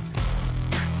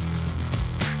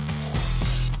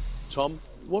 Tom,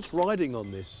 what's riding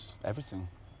on this? Everything.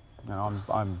 You know,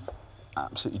 I'm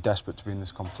absolutely desperate to be in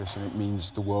this competition. It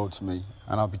means the world to me,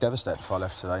 and I'd be devastated if I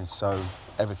left today, so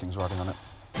everything's riding on it.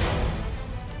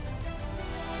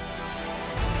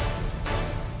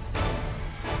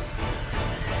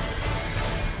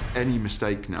 Any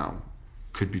mistake now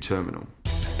could be terminal.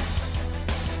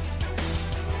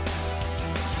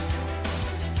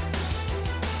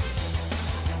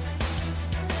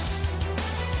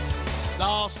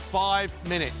 Last 5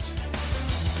 minutes.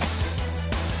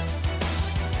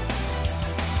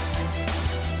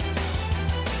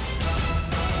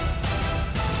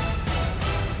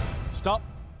 Stop.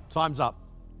 Time's up.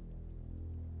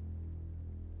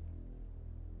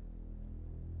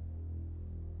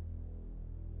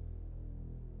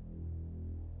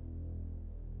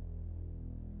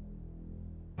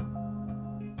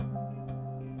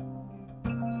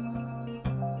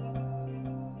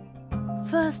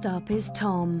 First up is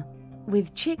Tom,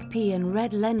 with chickpea and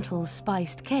red lentil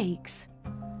spiced cakes,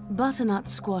 butternut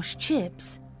squash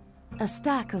chips, a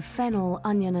stack of fennel,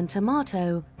 onion and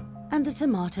tomato, and a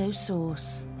tomato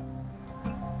sauce.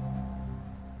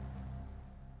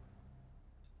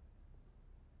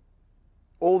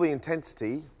 All the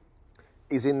intensity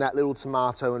is in that little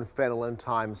tomato and fennel and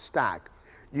thyme stack.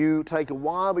 You take a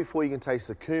while before you can taste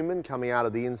the cumin coming out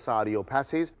of the inside of your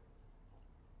patties.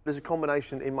 There's a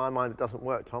combination, in my mind, that doesn't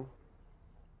work, Tom.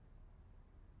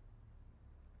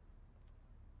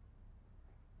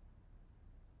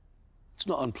 It's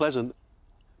not unpleasant,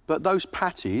 but those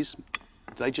patties,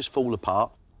 they just fall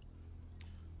apart.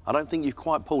 I don't think you've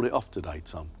quite pulled it off today,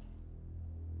 Tom.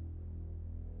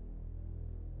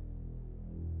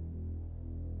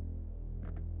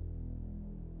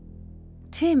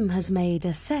 Tim has made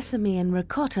a sesame and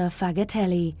ricotta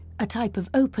fagatelli, a type of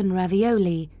open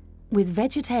ravioli, with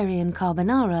vegetarian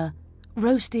carbonara,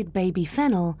 roasted baby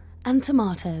fennel and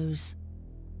tomatoes.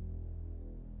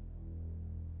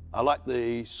 I like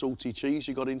the salty cheese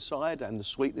you got inside and the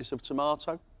sweetness of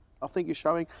tomato. I think you're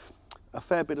showing a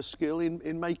fair bit of skill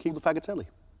in making the fagatelli.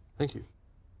 Thank you.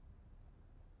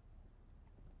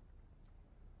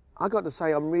 I got to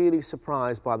say, I'm really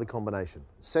surprised by the combination.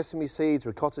 Sesame seeds,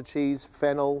 ricotta cheese,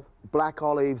 fennel, black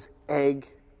olives, egg.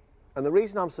 And the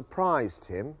reason I'm surprised,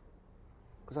 Tim,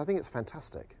 because I think it's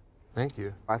fantastic. Thank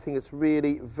you. I think it's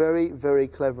really very, very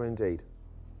clever indeed.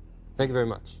 Thank you very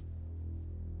much.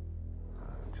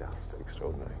 Just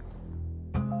extraordinary.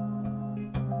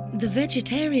 The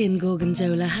vegetarian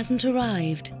gorgonzola hasn't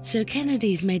arrived, so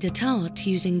Kennedy's made a tart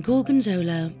using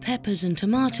gorgonzola, peppers and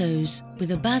tomatoes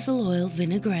with a basil oil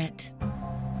vinaigrette.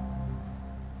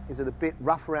 Is it a bit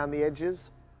rough around the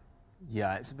edges?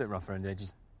 Yeah, it's a bit rough around the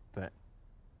edges, but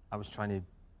I was trying to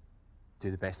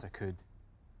do the best I could.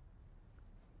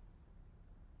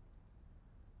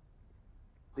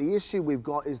 The issue we've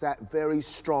got is that very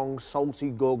strong,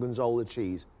 salty gorgonzola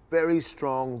cheese. Very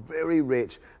strong, very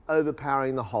rich,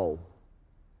 overpowering the whole.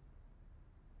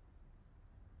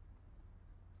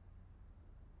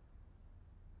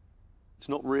 It's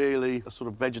not really a sort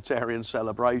of vegetarian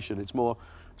celebration. It's more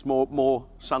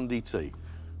Sunday tea.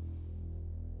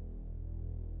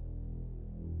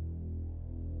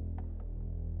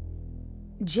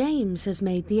 James has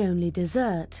made the only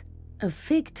dessert, a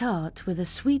fig tart with a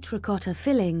sweet ricotta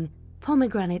filling,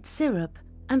 pomegranate syrup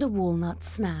and a walnut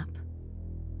snap.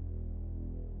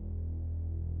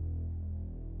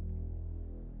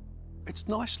 It's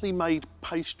nicely made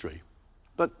pastry,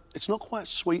 but it's not quite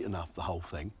sweet enough, the whole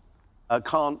thing. I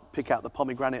can't pick out the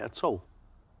pomegranate at all.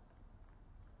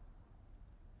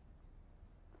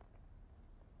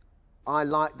 I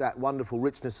like that wonderful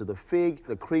richness of the fig,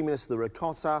 the creaminess of the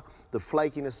ricotta, the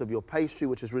flakiness of your pastry,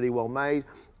 which is really well made.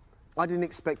 I didn't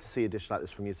expect to see a dish like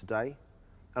this from you today,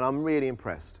 and I'm really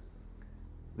impressed.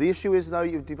 The issue is, though,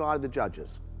 you've divided the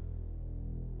judges.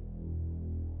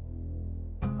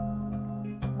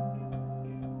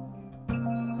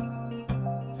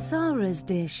 Sarah's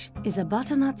dish is a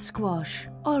butternut squash,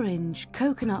 orange,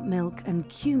 coconut milk and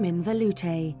cumin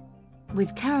veloute,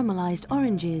 with caramelised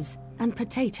oranges and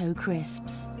potato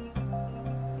crisps.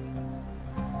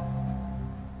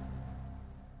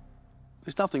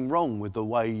 There's nothing wrong with the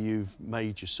way you've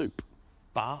made your soup,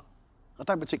 but I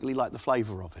don't particularly like the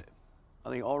flavour of it. I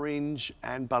think orange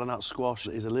and butternut squash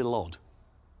is a little odd.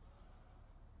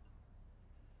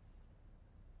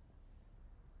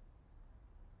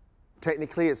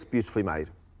 Technically, it's beautifully made,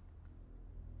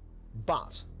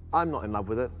 but I'm not in love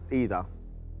with it either.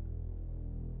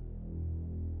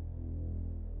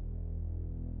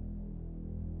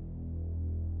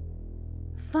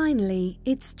 Finally,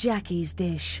 it's Jackie's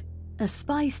dish, a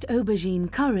spiced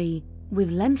aubergine curry with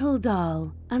lentil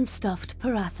dal and stuffed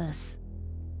parathas.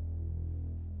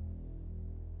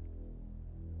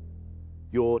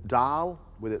 Your dal,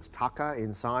 with its tucker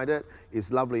inside it,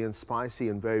 is lovely and spicy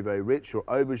and very, very rich. Your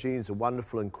aubergines are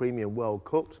wonderful and creamy and well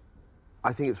cooked.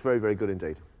 I think it's very, very good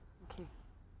indeed. Thank you.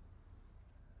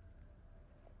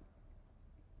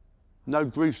 No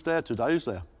grease there today, is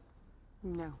there?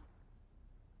 No.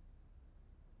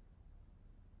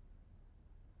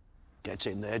 Gets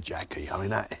in there, Jackie. I mean,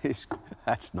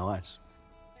 that's nice.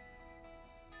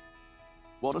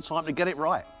 What a time to get it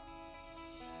right.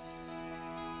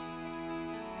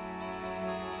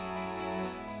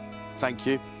 Thank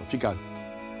you. Off you go.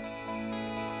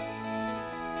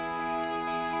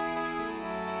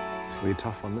 It's going to be a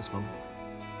tough one, this one.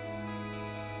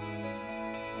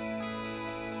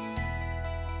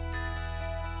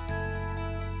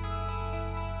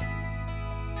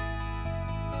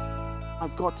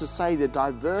 I've got to say, the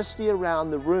diversity around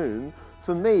the room,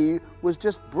 for me, was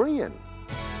just brilliant.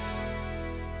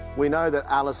 We know that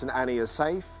Alice and Annie are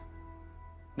safe.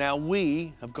 Now,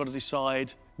 we have got to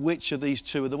decide which of these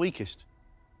two are the weakest.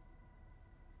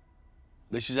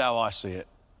 This is how I see it.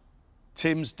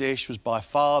 Tim's dish was by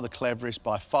far the cleverest,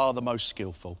 by far the most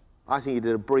skillful. I think he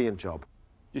did a brilliant job.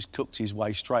 Just cooked his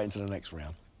way straight into the next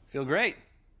round. Feel great.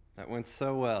 That went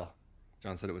so well.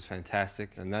 John said it was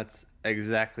fantastic, and that's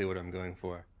exactly what I'm going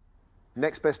for.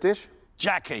 Next best dish?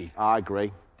 Jackie. I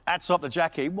agree. Hats off to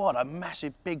Jackie. What a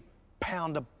massive, big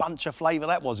pound of bunch of flavour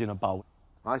that was in a bowl.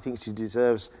 I think she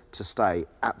deserves to stay,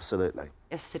 absolutely.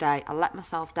 Yesterday, I let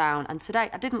myself down, and today,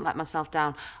 I didn't let myself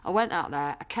down. I went out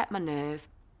there, I kept my nerve,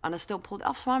 and I still pulled it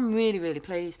off, so I'm really, really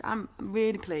pleased. I'm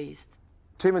really pleased.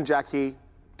 Tim and Jackie,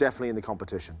 definitely in the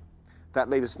competition. That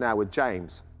leaves us now with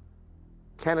James,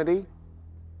 Kennedy,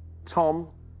 Tom,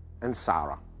 and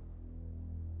Sarah.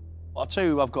 I'll tell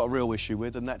you who I've got a real issue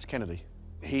with, and that's Kennedy.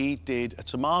 He did a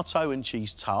tomato and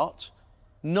cheese tart.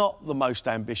 Not the most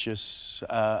ambitious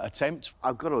attempt.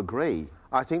 I've got to agree.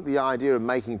 I think the idea of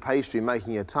making pastry,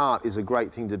 making a tart, is a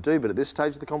great thing to do, but at this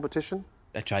stage of the competition...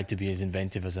 I tried to be as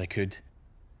inventive as I could,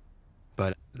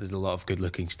 but there's a lot of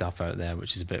good-looking stuff out there,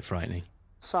 which is a bit frightening.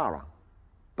 Sarah,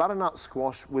 butternut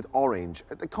squash with orange.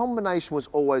 The combination was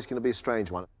always going to be a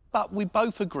strange one. But we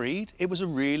both agreed it was a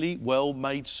really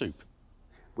well-made soup.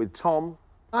 With Tom,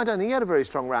 I don't think he had a very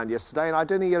strong round yesterday, and I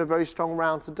don't think he had a very strong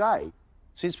round today.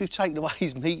 Since we've taken away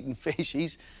his meat and fish,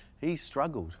 he's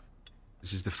struggled.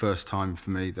 This is the first time for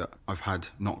me that I've had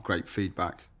not great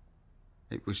feedback.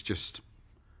 It was just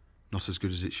not as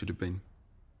good as it should have been.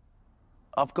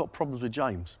 I've got problems with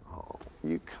James. Oh,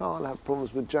 you can't have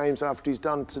problems with James after he's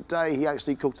done today. He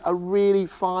actually cooked a really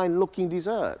fine-looking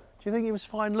dessert. Do you think he was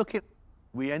fine-looking?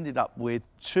 We ended up with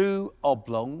 2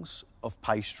 oblongs of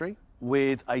pastry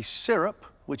with a syrup,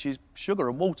 which is sugar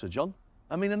and water, John.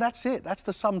 I mean, and that's it. That's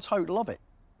the sum total of it.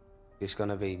 It's going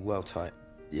to be well tight.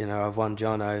 You know, I've won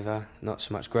John over, not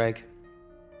so much Greg.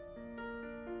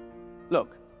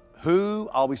 Look, who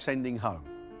are we sending home?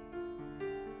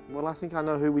 Well, I think I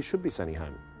know who we should be sending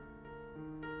home.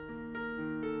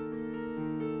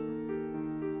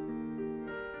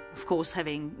 Of course,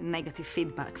 having negative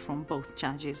feedback from both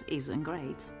judges isn't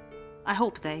great. I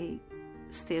hope they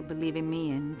still believe in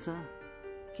me and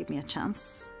give me a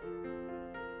chance.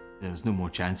 There's no more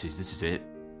chances, this is it.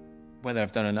 Whether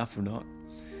I've done enough or not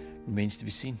remains to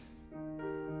be seen.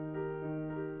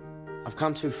 I've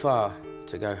come too far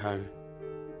to go home.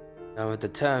 I'm a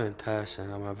determined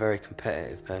person, I'm a very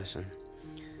competitive person.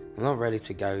 I'm not ready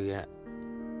to go yet.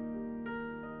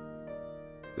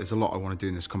 There's a lot I want to do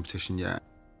in this competition yet.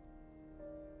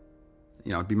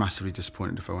 You know, I'd be massively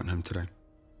disappointed if I went home today.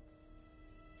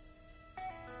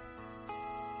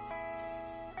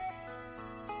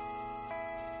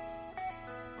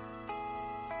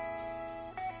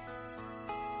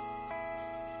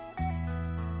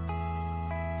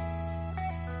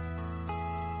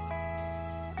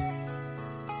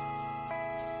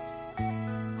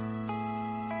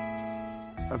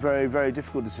 A very, very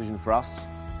difficult decision for us.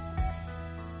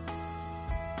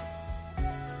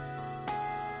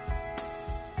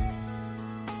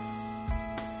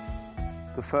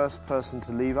 The first person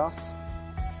to leave us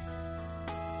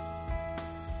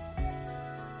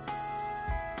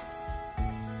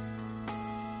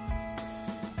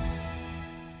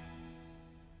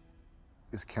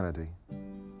is Kennedy.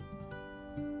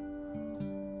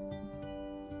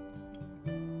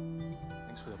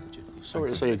 Thanks for the opportunity. Sorry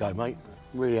to see you go, mate.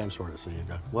 Really am sorry to see you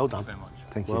go. Well done. Thank you very much.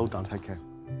 Thank you. Well done. Take care.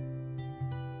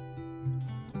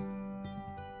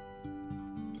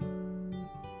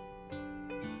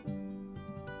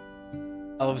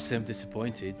 Obviously, I'm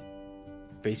disappointed.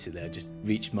 Basically, I just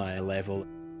reached my level,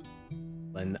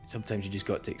 and sometimes you just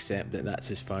got to accept that that's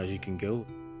as far as you can go.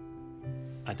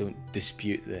 I don't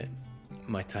dispute that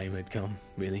my time had come,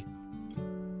 really.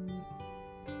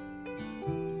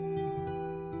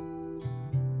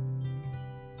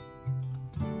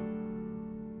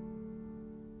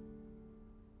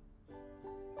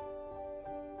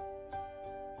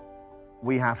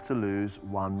 We have to lose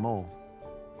one more.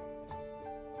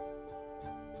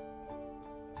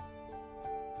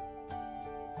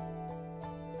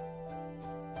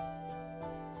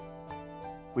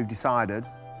 We've decided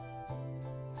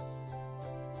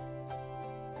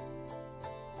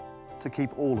to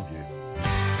keep all of you.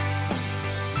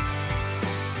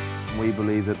 We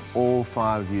believe that all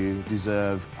 5 of you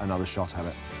deserve another shot at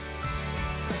it.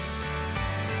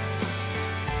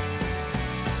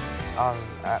 I'm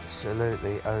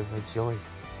absolutely overjoyed.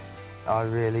 I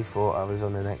really thought I was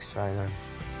on the next train home.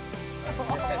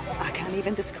 I can't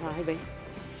even describe it.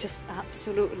 It's just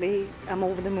absolutely, I'm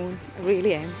over the moon. I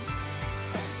really am.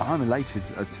 I'm elated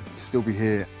to still be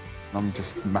here. I'm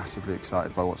just massively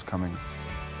excited by what's coming.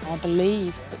 I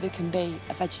believe that there can be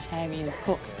a vegetarian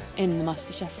cook in the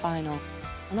MasterChef final.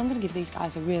 And I'm going to give these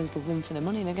guys a really good run for their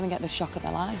money. They're going to get the shock of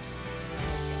their life.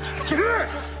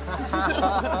 Yes!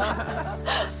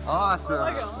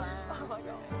 Awesome.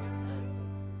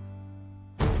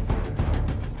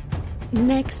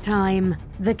 Next time,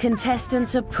 the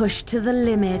contestants are pushed to the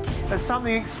limit. Has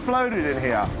something exploded in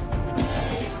here?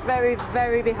 Very,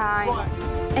 very behind.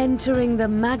 Entering the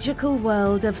magical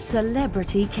world of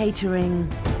celebrity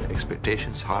catering.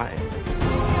 Expectations high.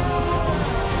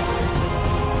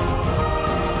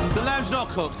 The lamb's not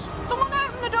cooked. Someone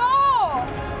open the door!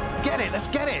 Get it, let's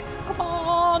get it. Come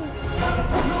on!